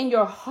know in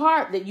your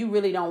heart that you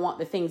really don't want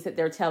the things that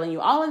they're telling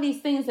you. All of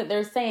these things that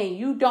they're saying,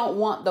 you don't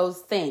want those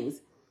things.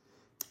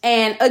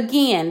 And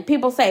again,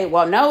 people say,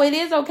 well, no, it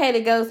is okay to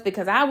ghost,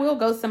 because I will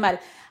ghost somebody.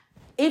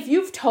 If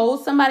you've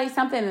told somebody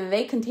something and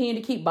they continue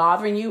to keep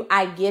bothering you,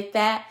 I get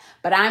that.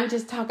 But I'm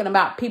just talking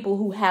about people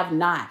who have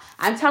not.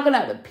 I'm talking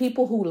about the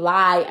people who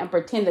lie and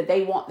pretend that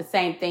they want the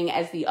same thing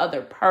as the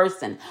other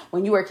person.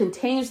 When you are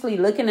continuously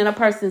looking in a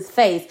person's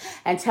face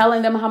and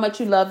telling them how much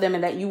you love them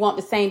and that you want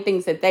the same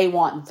things that they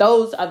want,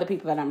 those are the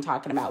people that I'm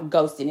talking about,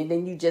 ghosting. And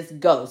then you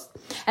just ghost.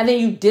 And then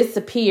you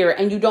disappear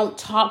and you don't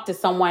talk to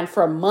someone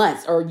for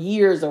months or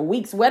years or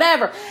weeks,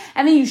 whatever.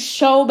 And then you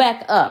show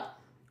back up.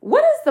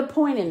 What is the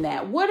point in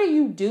that? What are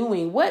you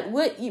doing?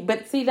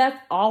 But see, that's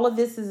all of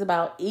this is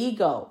about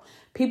ego.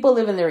 People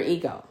live in their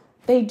ego.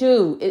 They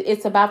do.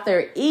 It's about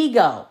their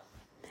ego.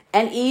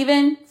 And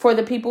even for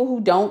the people who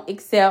don't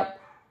accept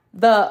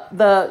you've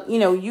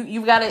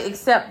got to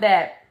accept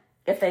that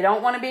if they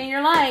don't want to be in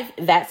your life,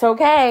 that's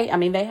okay. I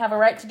mean, they have a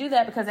right to do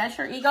that, because that's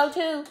your ego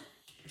too.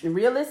 And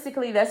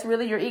realistically, that's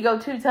really your ego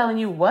too, telling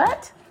you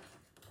what?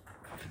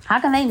 How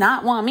can they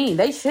not want me?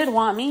 They should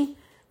want me.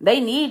 They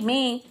need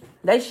me.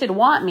 They should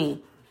want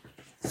me.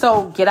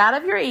 So get out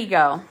of your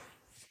ego.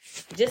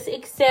 Just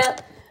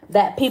accept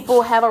that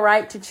people have a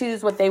right to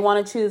choose what they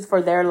want to choose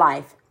for their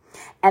life.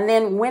 And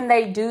then when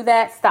they do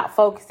that, stop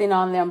focusing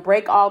on them.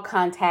 Break all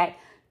contact.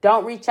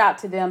 Don't reach out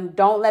to them.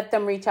 Don't let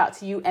them reach out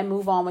to you, and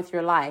move on with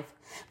your life.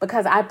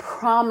 Because I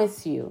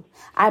promise you,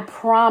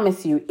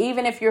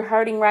 even if you're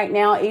hurting right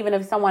now, even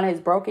if someone has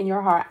broken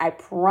your heart, I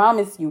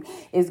promise you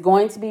it's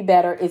going to be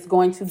better. It's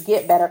going to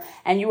get better.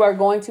 And you are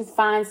going to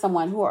find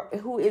someone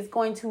who is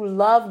going to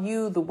love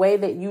you the way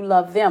that you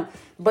love them.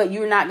 But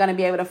you're not going to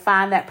be able to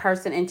find that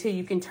person until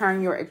you can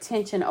turn your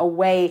attention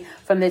away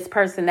from this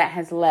person that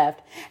has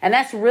left. And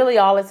that's really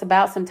all it's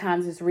about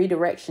sometimes, is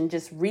redirection,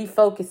 just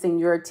refocusing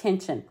your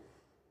attention.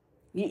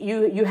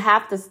 You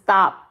have to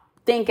stop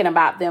thinking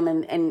about them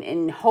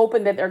and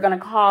hoping that they're going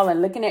to call,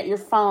 and looking at your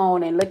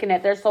phone and looking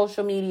at their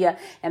social media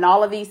and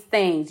all of these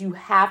things. You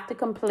have to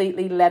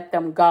completely let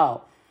them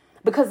go,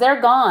 because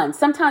they're gone.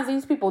 Sometimes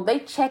these people, they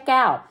check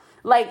out.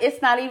 Like,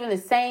 it's not even the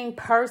same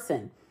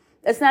person.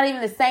 It's not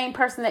even the same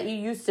person that you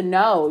used to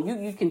know.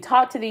 You can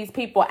talk to these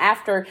people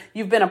after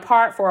you've been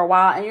apart for a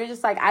while, and you're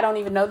just like, I don't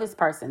even know this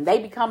person. They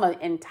become an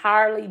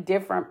entirely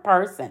different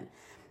person.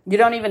 You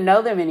don't even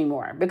know them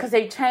anymore because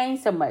they've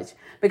changed so much,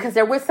 because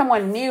they're with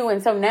someone new.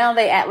 And so now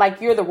they act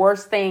like you're the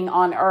worst thing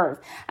on earth.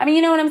 I mean,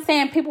 you know what I'm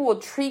saying? People will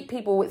treat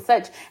people with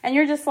such, and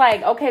you're just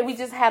like, okay, we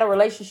just had a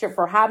relationship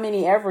for how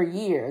many ever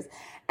years.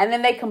 And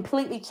then they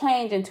completely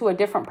change into a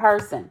different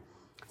person.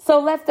 So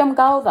let them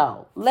go,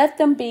 though. Let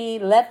them be,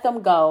 let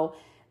them go.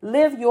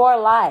 Live your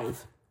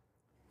life.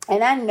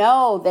 And I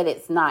know that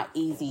it's not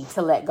easy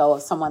to let go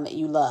of someone that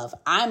you love.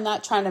 I'm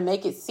not trying to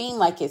make it seem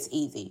like it's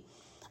easy.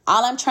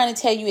 All I'm trying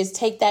to tell you is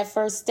take that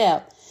first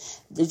step.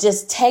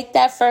 Just take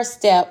that first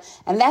step.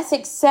 And that's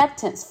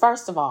acceptance,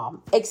 first of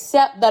all.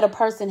 Accept that a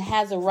person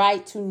has a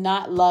right to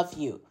not love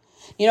you.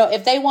 You know,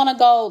 if they want to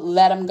go,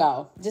 let them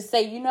go. Just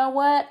say, you know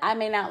what? I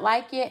may not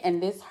like it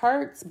and this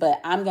hurts, but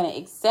I'm going to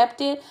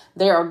accept it.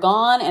 They are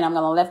gone and I'm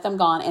going to let them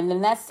gone. And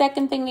then that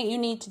second thing that you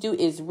need to do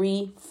is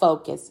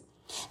refocus.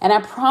 And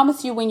I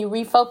promise you, when you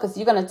refocus,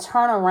 you're going to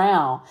turn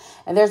around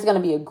and there's going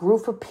to be a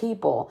group of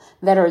people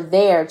that are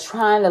there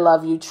trying to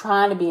love you,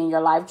 trying to be in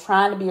your life,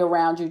 trying to be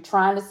around you,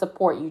 trying to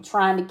support you,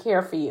 trying to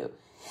care for you.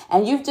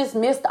 And you've just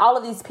missed all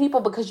of these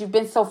people because you've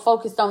been so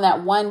focused on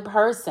that one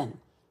person.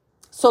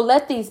 So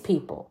let these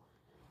people.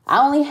 I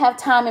only have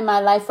time in my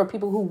life for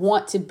people who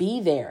want to be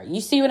there.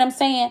 You see what I'm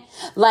saying?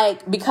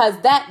 Like, because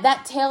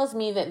that tells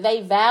me that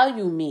they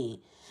value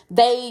me.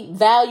 They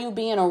value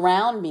being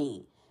around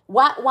me.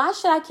 Why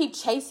should I keep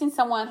chasing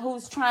someone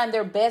who's trying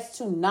their best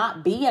to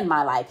not be in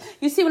my life?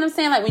 You see what I'm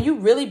saying? Like, when you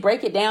really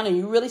break it down and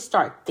you really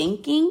start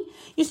thinking,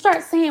 you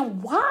start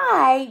saying,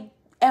 why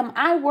am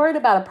I worried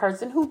about a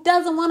person who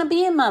doesn't want to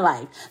be in my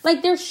life?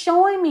 Like, they're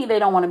showing me they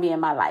don't want to be in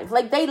my life.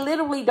 Like, they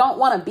literally don't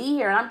want to be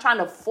here and I'm trying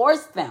to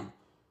force them.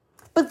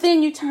 But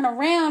then you turn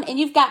around and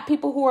you've got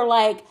people who are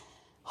like,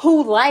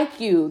 who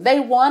like you. They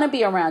want to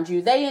be around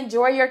you. They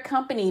enjoy your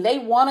company. They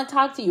want to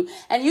talk to you.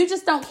 And you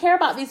just don't care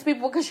about these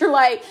people because you're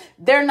like,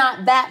 they're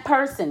not that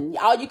person.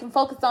 All you can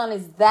focus on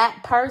is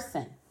that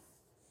person.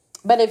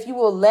 But if you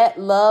will let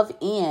love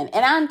in,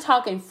 and I'm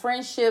talking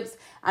friendships,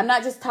 I'm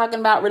not just talking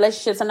about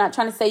relationships. I'm not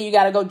trying to say you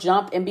got to go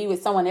jump and be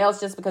with someone else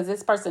just because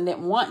this person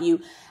didn't want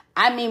you.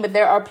 I mean, but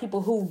there are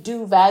people who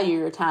do value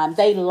your time.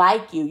 They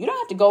like you. You don't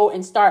have to go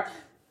and start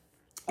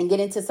and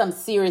get into some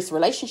serious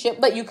relationship,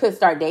 but you could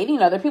start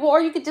dating other people,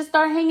 or you could just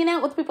start hanging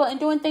out with people and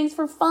doing things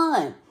for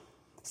fun.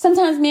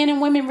 Sometimes men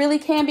and women really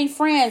can be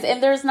friends,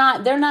 and they're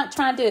not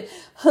trying to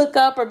hook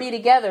up or be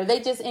together. They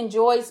just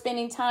enjoy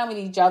spending time with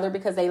each other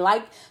because they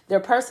like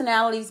their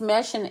personalities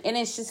mesh, and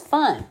it's just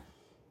fun.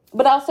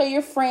 But also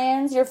your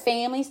friends, your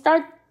family,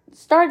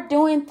 start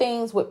doing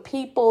things with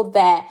people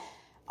that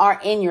are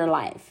in your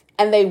life.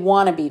 And they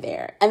want to be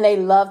there, and they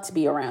love to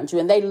be around you,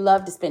 and they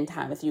love to spend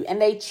time with you,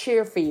 and they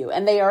cheer for you,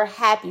 and they are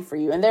happy for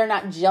you, and they're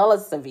not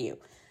jealous of you,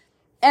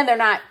 and they're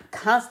not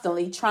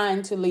constantly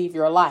trying to leave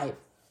your life.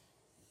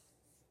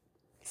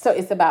 So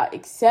it's about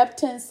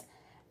acceptance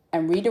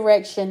and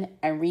redirection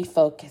and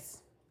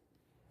refocus.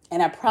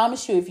 And I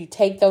promise you, if you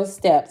take those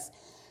steps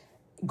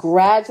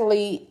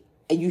gradually,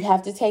 you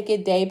have to take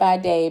it day by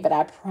day, but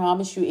I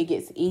promise you it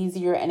gets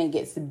easier and it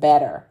gets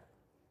better.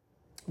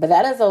 But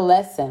that is a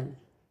lesson.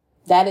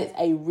 That is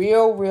a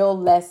real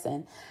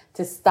lesson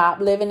to stop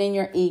living in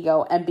your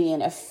ego and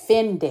being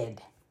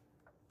offended.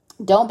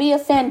 Don't be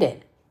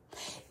offended.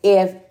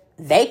 If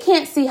they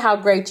can't see how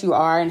great you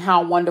are and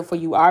how wonderful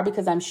you are,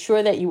 because I'm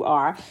sure that you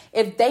are,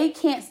 if they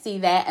can't see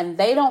that and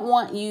they don't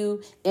want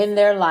you in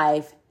their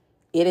life,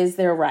 it is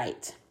their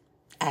right.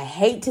 I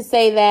hate to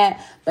say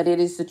that, but it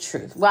is the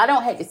truth. Well, I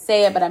don't hate to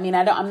say it, but I mean,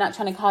 I'm not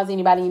trying to cause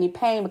anybody any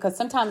pain, because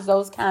sometimes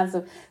those kinds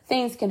of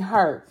things can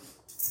hurt.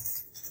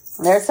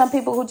 There are some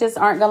people who just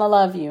aren't going to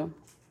love you.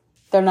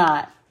 They're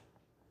not.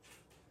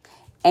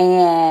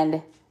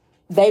 And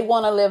they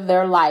want to live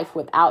their life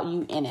without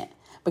you in it.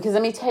 Because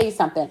let me tell you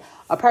something.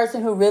 A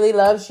person who really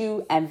loves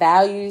you and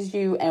values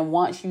you and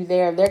wants you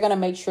there, they're going to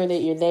make sure that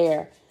you're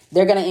there.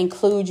 They're going to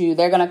include you.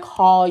 They're going to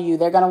call you.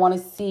 They're going to want to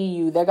see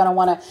you. They're going to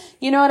want to,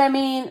 you know what I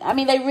mean? I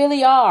mean, they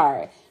really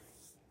are.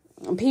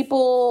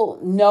 People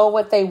know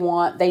what they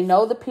want. They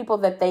know the people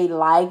that they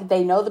like.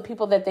 They know the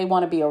people that they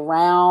want to be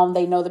around.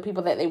 They know the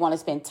people that they want to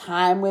spend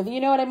time with.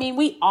 You know what I mean?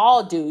 We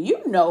all do.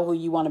 You know who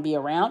you want to be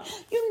around.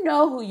 You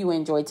know who you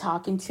enjoy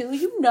talking to.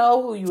 You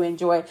know who you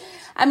enjoy.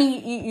 I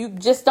mean, you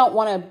just don't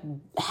want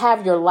to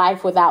have your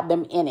life without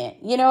them in it.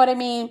 You know what I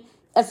mean?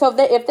 And so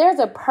if there's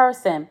a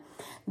person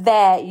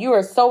that you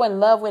are so in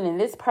love with and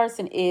this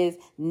person is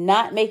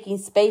not making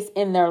space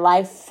in their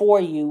life for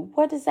you,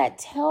 what does that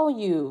tell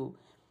you?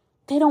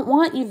 They don't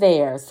want you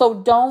there.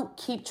 So don't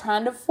keep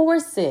trying to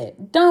force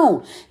it.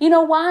 Don't. You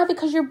know why?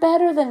 Because you're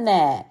better than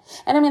that.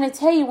 And I'm going to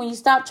tell you, when you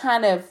stop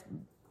trying to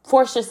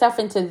force yourself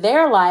into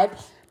their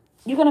life,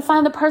 you're going to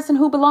find the person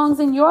who belongs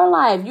in your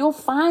life. You'll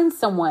find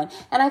someone.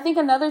 And I think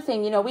another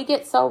thing, we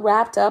get so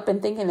wrapped up in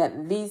thinking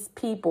that these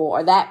people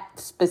or that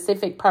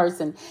specific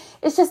person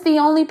is just the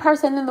only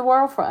person in the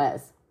world for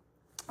us.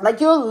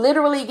 Like, you'll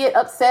literally get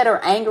upset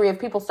or angry if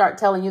people start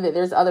telling you that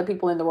there's other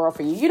people in the world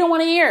for you. You don't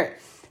want to hear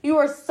it. You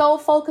are so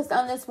focused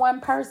on this one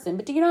person.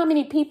 But do you know how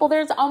many people?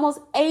 There's almost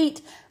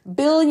 8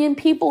 billion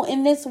people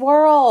in this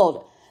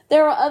world.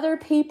 There are other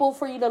people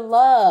for you to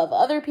love,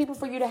 other people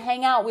for you to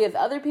hang out with,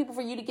 other people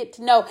for you to get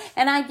to know.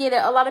 And I get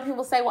it. A lot of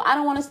people say, well, I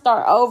don't want to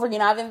start over.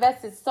 I've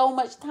invested so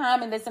much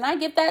time in this. And I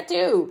get that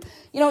too.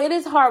 It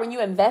is hard when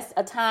you invest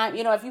a time.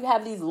 If you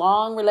have these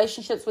long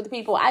relationships with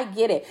people, I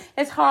get it.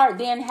 It's hard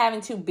then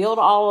having to build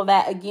all of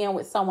that again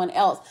with someone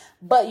else.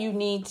 But you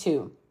need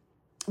to.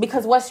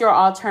 Because what's your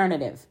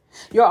alternative?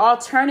 Your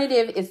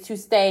alternative is to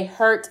stay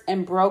hurt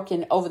and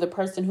broken over the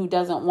person who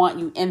doesn't want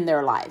you in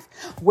their life,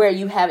 where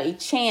you have a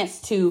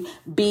chance to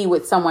be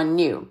with someone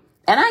new.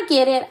 And I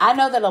get it. I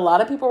know that a lot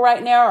of people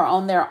right now are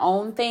on their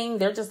own thing.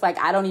 They're just like,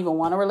 I don't even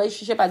want a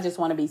relationship. I just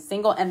want to be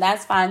single. And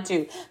that's fine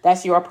too.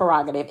 That's your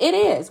prerogative. It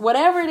is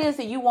whatever it is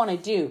that you want to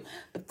do.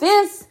 But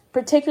this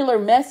particular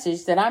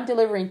message that I'm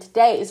delivering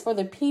today is for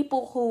the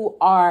people who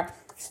are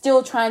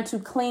still trying to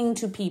cling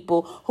to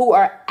people who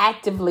are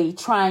actively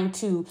trying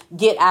to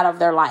get out of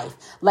their life.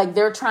 Like,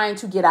 they're trying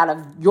to get out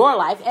of your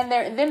life and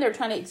then they're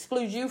trying to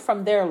exclude you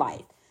from their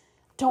life.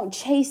 Don't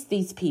chase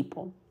these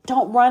people.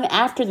 Don't run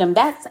after them.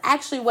 That's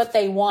actually what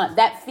they want.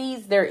 That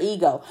feeds their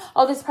ego.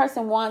 Oh, this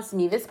person wants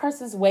me. This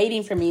person's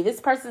waiting for me.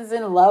 This person's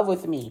in love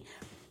with me.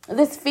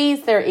 This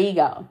feeds their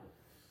ego.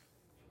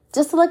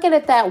 Just look at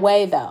it that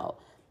way, though.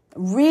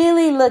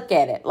 Really look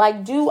at it.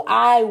 Like, do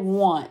I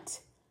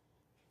want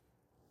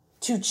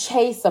to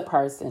chase a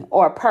person,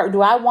 or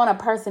do I want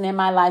a person in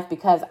my life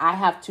because I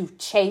have to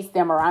chase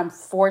them or I'm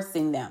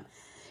forcing them?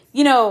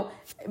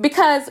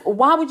 Because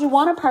why would you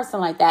want a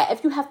person like that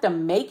if you have to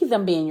make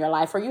them be in your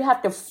life, or you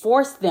have to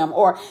force them,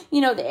 or,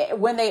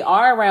 when they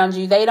are around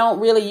you,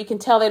 you can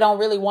tell they don't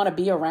really want to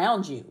be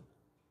around you.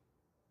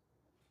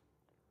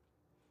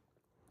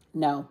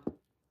 No,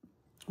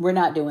 we're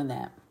not doing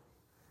that.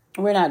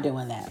 We're not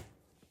doing that.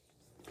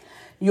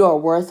 You are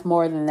worth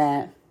more than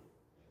that.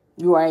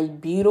 You are a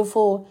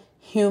beautiful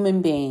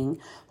human being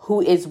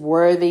who is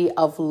worthy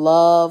of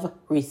love,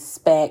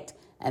 respect,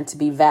 and to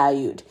be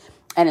valued.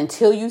 And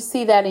until you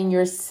see that in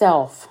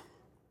yourself,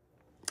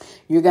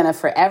 you're going to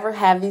forever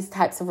have these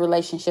types of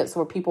relationships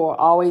where people are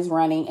always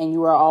running and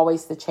you are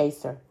always the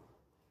chaser.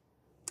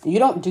 You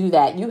don't do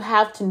that. You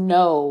have to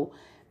know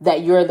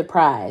that you're the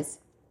prize.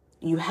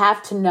 You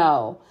have to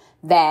know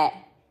that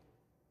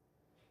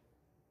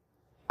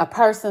a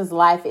person's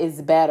life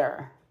is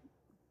better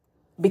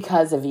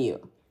because of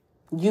you.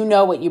 You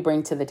know what you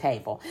bring to the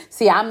table.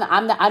 See,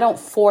 I don't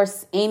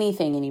force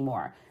anything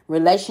anymore.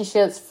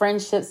 Relationships,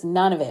 friendships,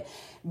 none of it.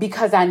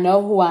 Because I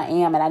know who I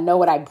am and I know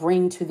what I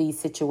bring to these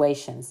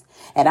situations.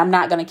 And I'm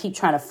not going to keep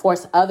trying to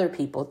force other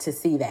people to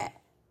see that.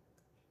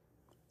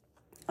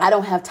 I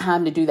don't have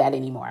time to do that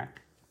anymore.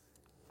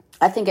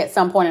 I think at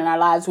some point in our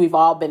lives, we've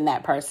all been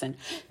that person.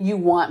 You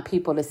want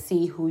people to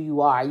see who you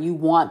are. You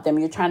want them.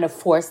 You're trying to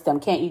force them.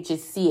 Can't you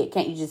just see it?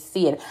 Can't you just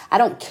see it? I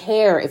don't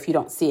care if you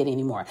don't see it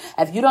anymore.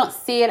 If you don't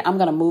see it, I'm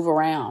going to move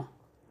around.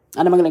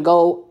 And I'm going to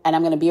go and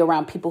I'm going to be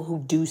around people who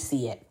do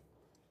see it.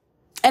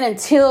 And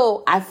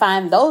until I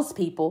find those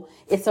people,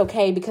 it's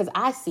okay because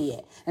I see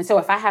it. And so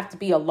if I have to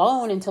be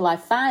alone until I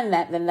find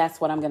that, then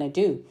that's what I'm going to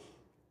do.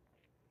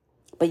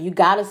 But you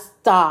got to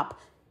stop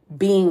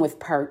being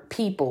with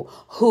people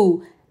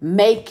who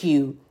make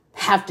you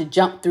have to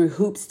jump through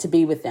hoops to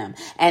be with them.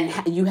 And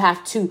you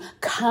have to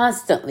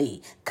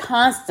constantly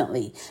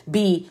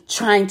be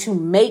trying to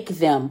make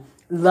them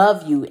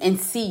love you and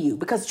see you.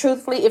 Because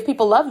truthfully, if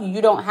people love you,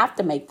 you don't have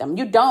to make them.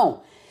 You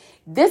don't.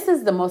 This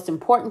is the most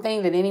important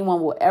thing that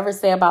anyone will ever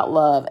say about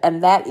love.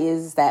 And that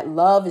is that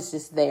love is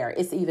just there.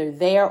 It's either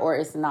there or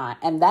it's not.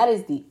 And that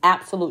is the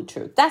absolute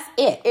truth. That's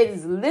it. It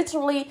is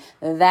literally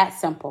that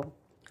simple.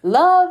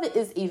 Love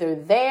is either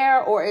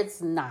there or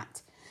it's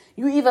not.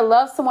 You either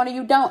love someone or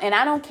you don't. And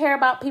I don't care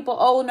about people.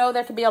 Oh, no,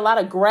 there could be a lot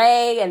of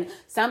gray and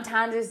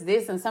sometimes it's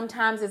this and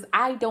sometimes it's,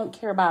 I don't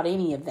care about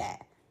any of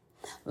that.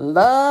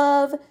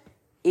 Love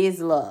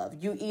is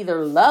love. You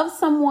either love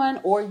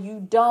someone or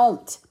you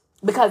don't.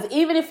 Because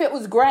even if it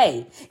was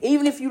gray,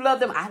 even if you love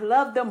them, I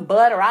love them,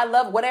 but, or I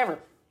love whatever,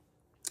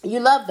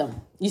 you love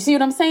them. You see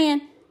what I'm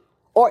saying?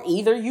 Or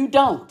either you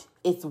don't.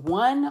 It's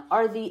one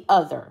or the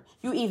other.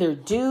 You either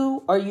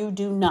do or you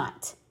do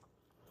not.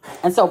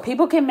 And so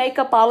people can make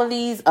up all of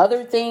these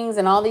other things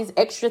and all these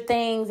extra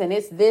things. And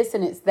it's this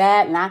and it's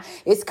that. And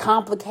it's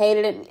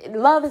complicated. And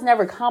love is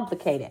never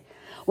complicated.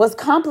 What's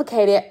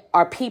complicated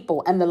are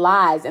people and the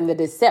lies and the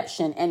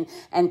deception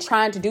and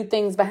trying to do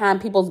things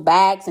behind people's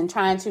backs and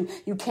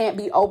you can't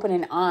be open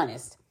and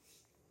honest.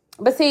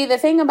 But see, the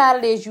thing about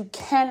it is you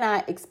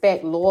cannot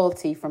expect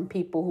loyalty from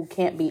people who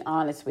can't be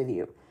honest with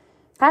you.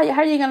 How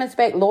are you going to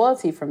expect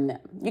loyalty from them?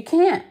 You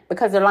can't,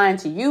 because they're lying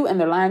to you and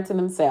they're lying to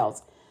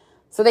themselves.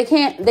 So they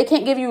can't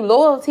give you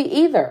loyalty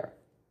either.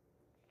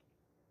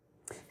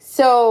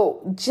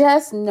 So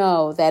just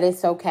know that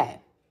it's okay.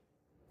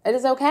 It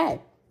is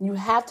okay. You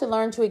have to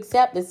learn to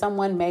accept that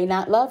someone may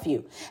not love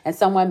you and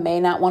someone may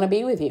not want to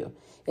be with you.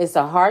 It's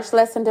a harsh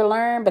lesson to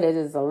learn, but it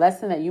is a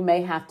lesson that you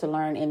may have to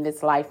learn in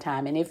this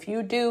lifetime. And if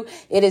you do,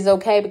 it is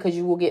okay because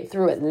you will get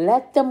through it.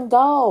 Let them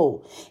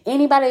go.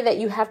 Anybody that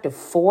you have to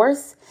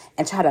force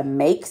and try to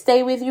make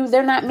stay with you,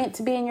 they're not meant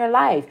to be in your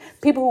life.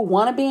 People who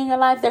want to be in your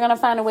life, they're going to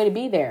find a way to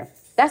be there.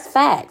 That's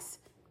facts.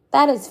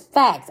 That is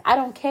facts. I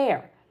don't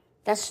care.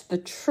 That's the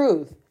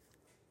truth.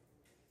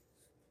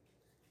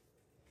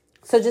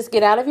 So just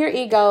get out of your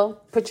ego,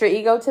 put your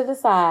ego to the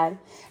side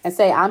and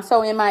say, I'm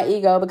so in my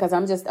ego because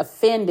I'm just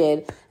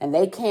offended and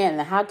they can't,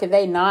 and how could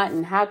they not,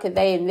 and how could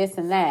they, and this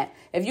and that.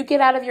 If you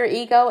get out of your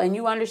ego and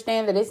you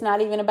understand that it's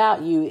not even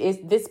about you, it's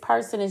this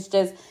person is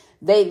just,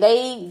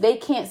 they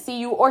can't see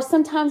you, or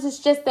sometimes it's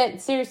just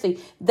that seriously,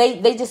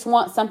 they just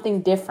want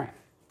something different.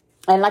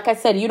 And like I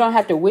said, you don't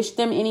have to wish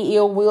them any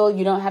ill will.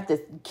 You don't have to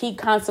keep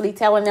constantly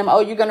telling them, oh,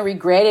 you're going to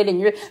regret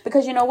it.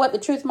 Because you know what the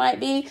truth might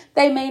be?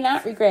 They may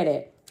not regret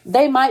it.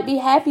 They might be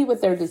happy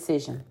with their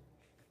decision.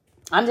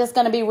 I'm just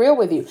going to be real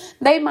with you.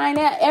 They might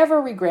not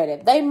ever regret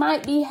it. They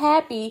might be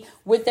happy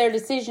with their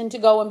decision to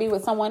go and be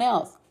with someone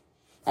else.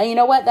 And you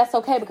know what? That's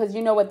okay, because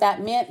you know what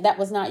that meant? That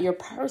was not your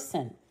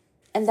person.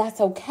 And that's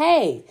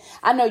okay.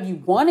 I know you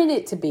wanted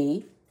it to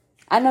be.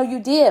 I know you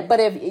did. But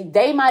if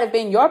they might have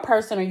been your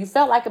person or you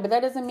felt like it, but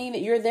that doesn't mean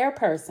that you're their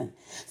person.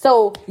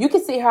 So you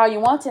can see how you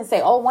want to and say,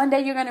 oh, one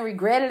day you're going to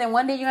regret it and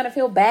one day you're going to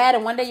feel bad.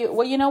 And one day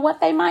well, you know what?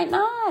 They might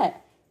not.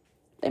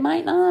 They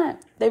might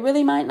not. They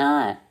really might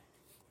not.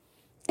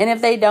 And if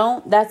they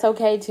don't, that's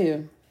okay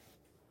too.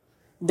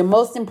 The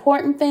most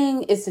important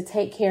thing is to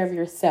take care of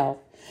yourself.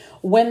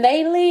 When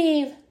they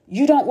leave,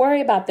 you don't worry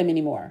about them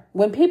anymore.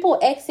 When people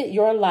exit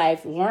your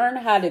life, learn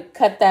how to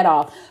cut that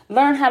off.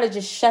 Learn how to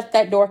just shut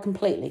that door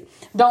completely.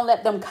 Don't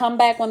let them come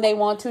back when they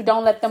want to.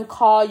 Don't let them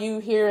call you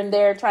here and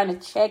there trying to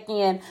check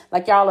in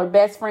like y'all are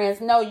best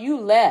friends. No, you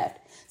left.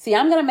 See,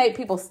 I'm going to make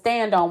people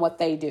stand on what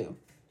they do.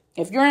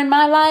 If you're in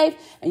my life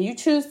and you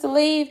choose to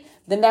leave,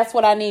 then that's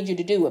what I need you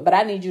to do. But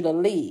I need you to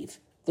leave.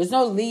 There's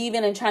no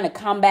leaving and trying to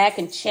come back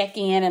and check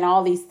in and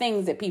all these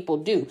things that people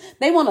do.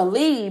 They want to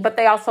leave, but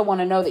they also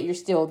want to know that you're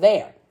still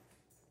there.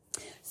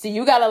 So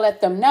you got to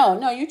let them know,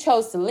 no, you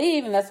chose to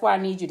leave, and that's why I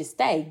need you to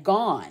stay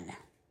gone.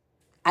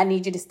 I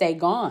need you to stay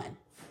gone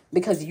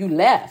because you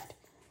left.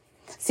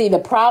 See, the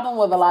problem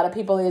with a lot of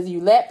people is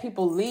you let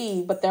people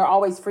leave, but they're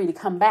always free to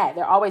come back.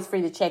 They're always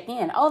free to check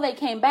in. Oh, they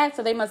came back,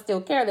 so they must still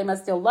care. They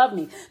must still love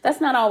me.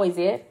 That's not always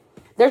it.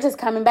 They're just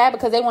coming back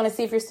because they want to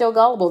see if you're still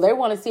gullible. They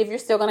want to see if you're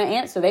still going to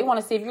answer. They want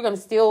to see if you're going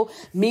to still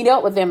meet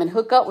up with them and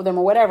hook up with them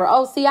or whatever.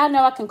 Oh, see, I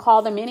know I can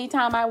call them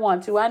anytime I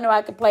want to. I know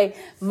I can play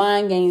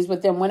mind games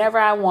with them whenever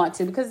I want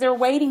to because they're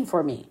waiting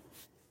for me.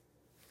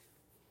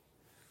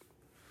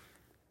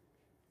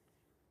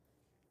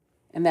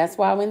 And that's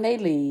why when they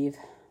leave,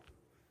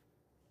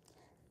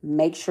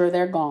 make sure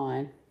they're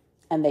gone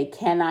and they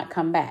cannot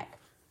come back,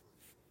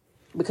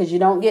 because you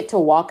don't get to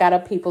walk out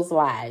of people's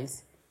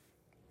lives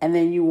and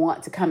then you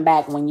want to come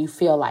back when you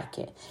feel like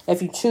it.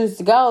 If you choose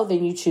to go,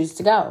 then you choose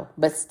to go,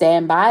 but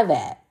stand by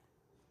that.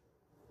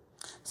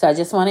 So I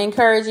just want to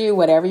encourage you,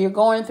 whatever you're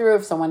going through,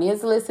 if someone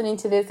is listening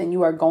to this and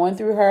you are going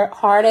through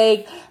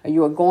heartache or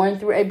you are going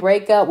through a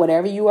breakup,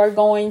 whatever you are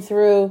going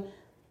through,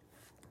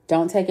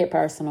 don't take it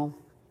personal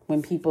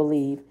when people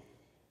leave.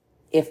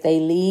 If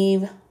they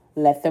leave,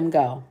 let them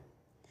go.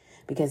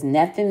 Because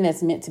nothing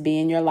that's meant to be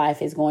in your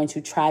life is going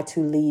to try to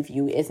leave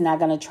you. It's not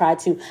going to try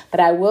to. But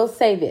I will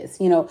say this,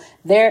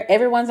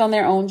 everyone's on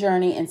their own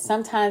journey. And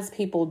sometimes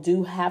people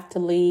do have to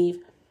leave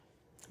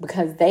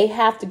because they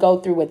have to go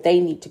through what they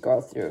need to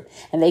go through.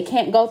 And they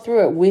can't go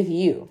through it with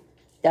you.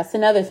 That's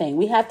another thing.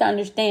 We have to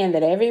understand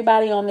that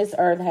everybody on this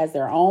earth has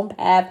their own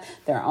path,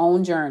 their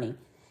own journey.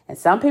 And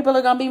some people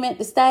are going to be meant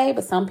to stay,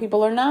 but some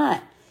people are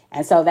not.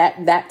 And so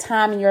that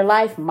time in your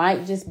life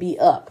might just be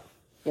up.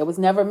 It was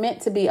never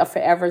meant to be a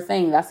forever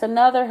thing. That's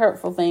another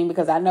hurtful thing,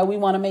 because I know we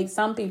want to make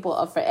some people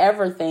a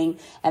forever thing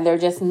and they're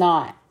just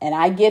not. And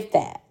I get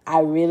that.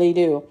 I really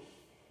do.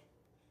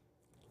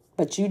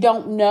 But you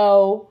don't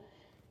know.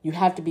 You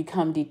have to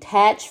become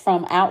detached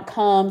from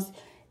outcomes,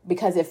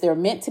 because if they're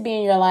meant to be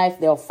in your life,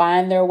 they'll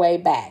find their way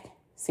back.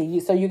 So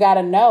you got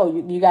to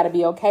know, you got to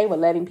be okay with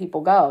letting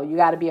people go. You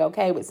got to be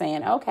okay with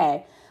saying,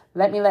 okay,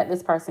 let me let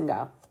this person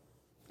go.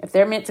 If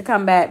they're meant to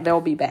come back, they'll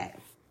be back.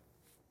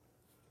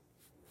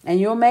 And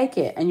you'll make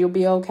it and you'll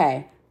be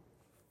okay.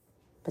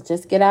 But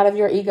just get out of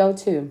your ego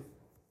too.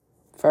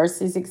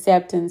 First is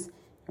acceptance,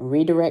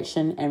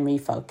 redirection, and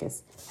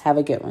refocus. Have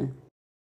a good one.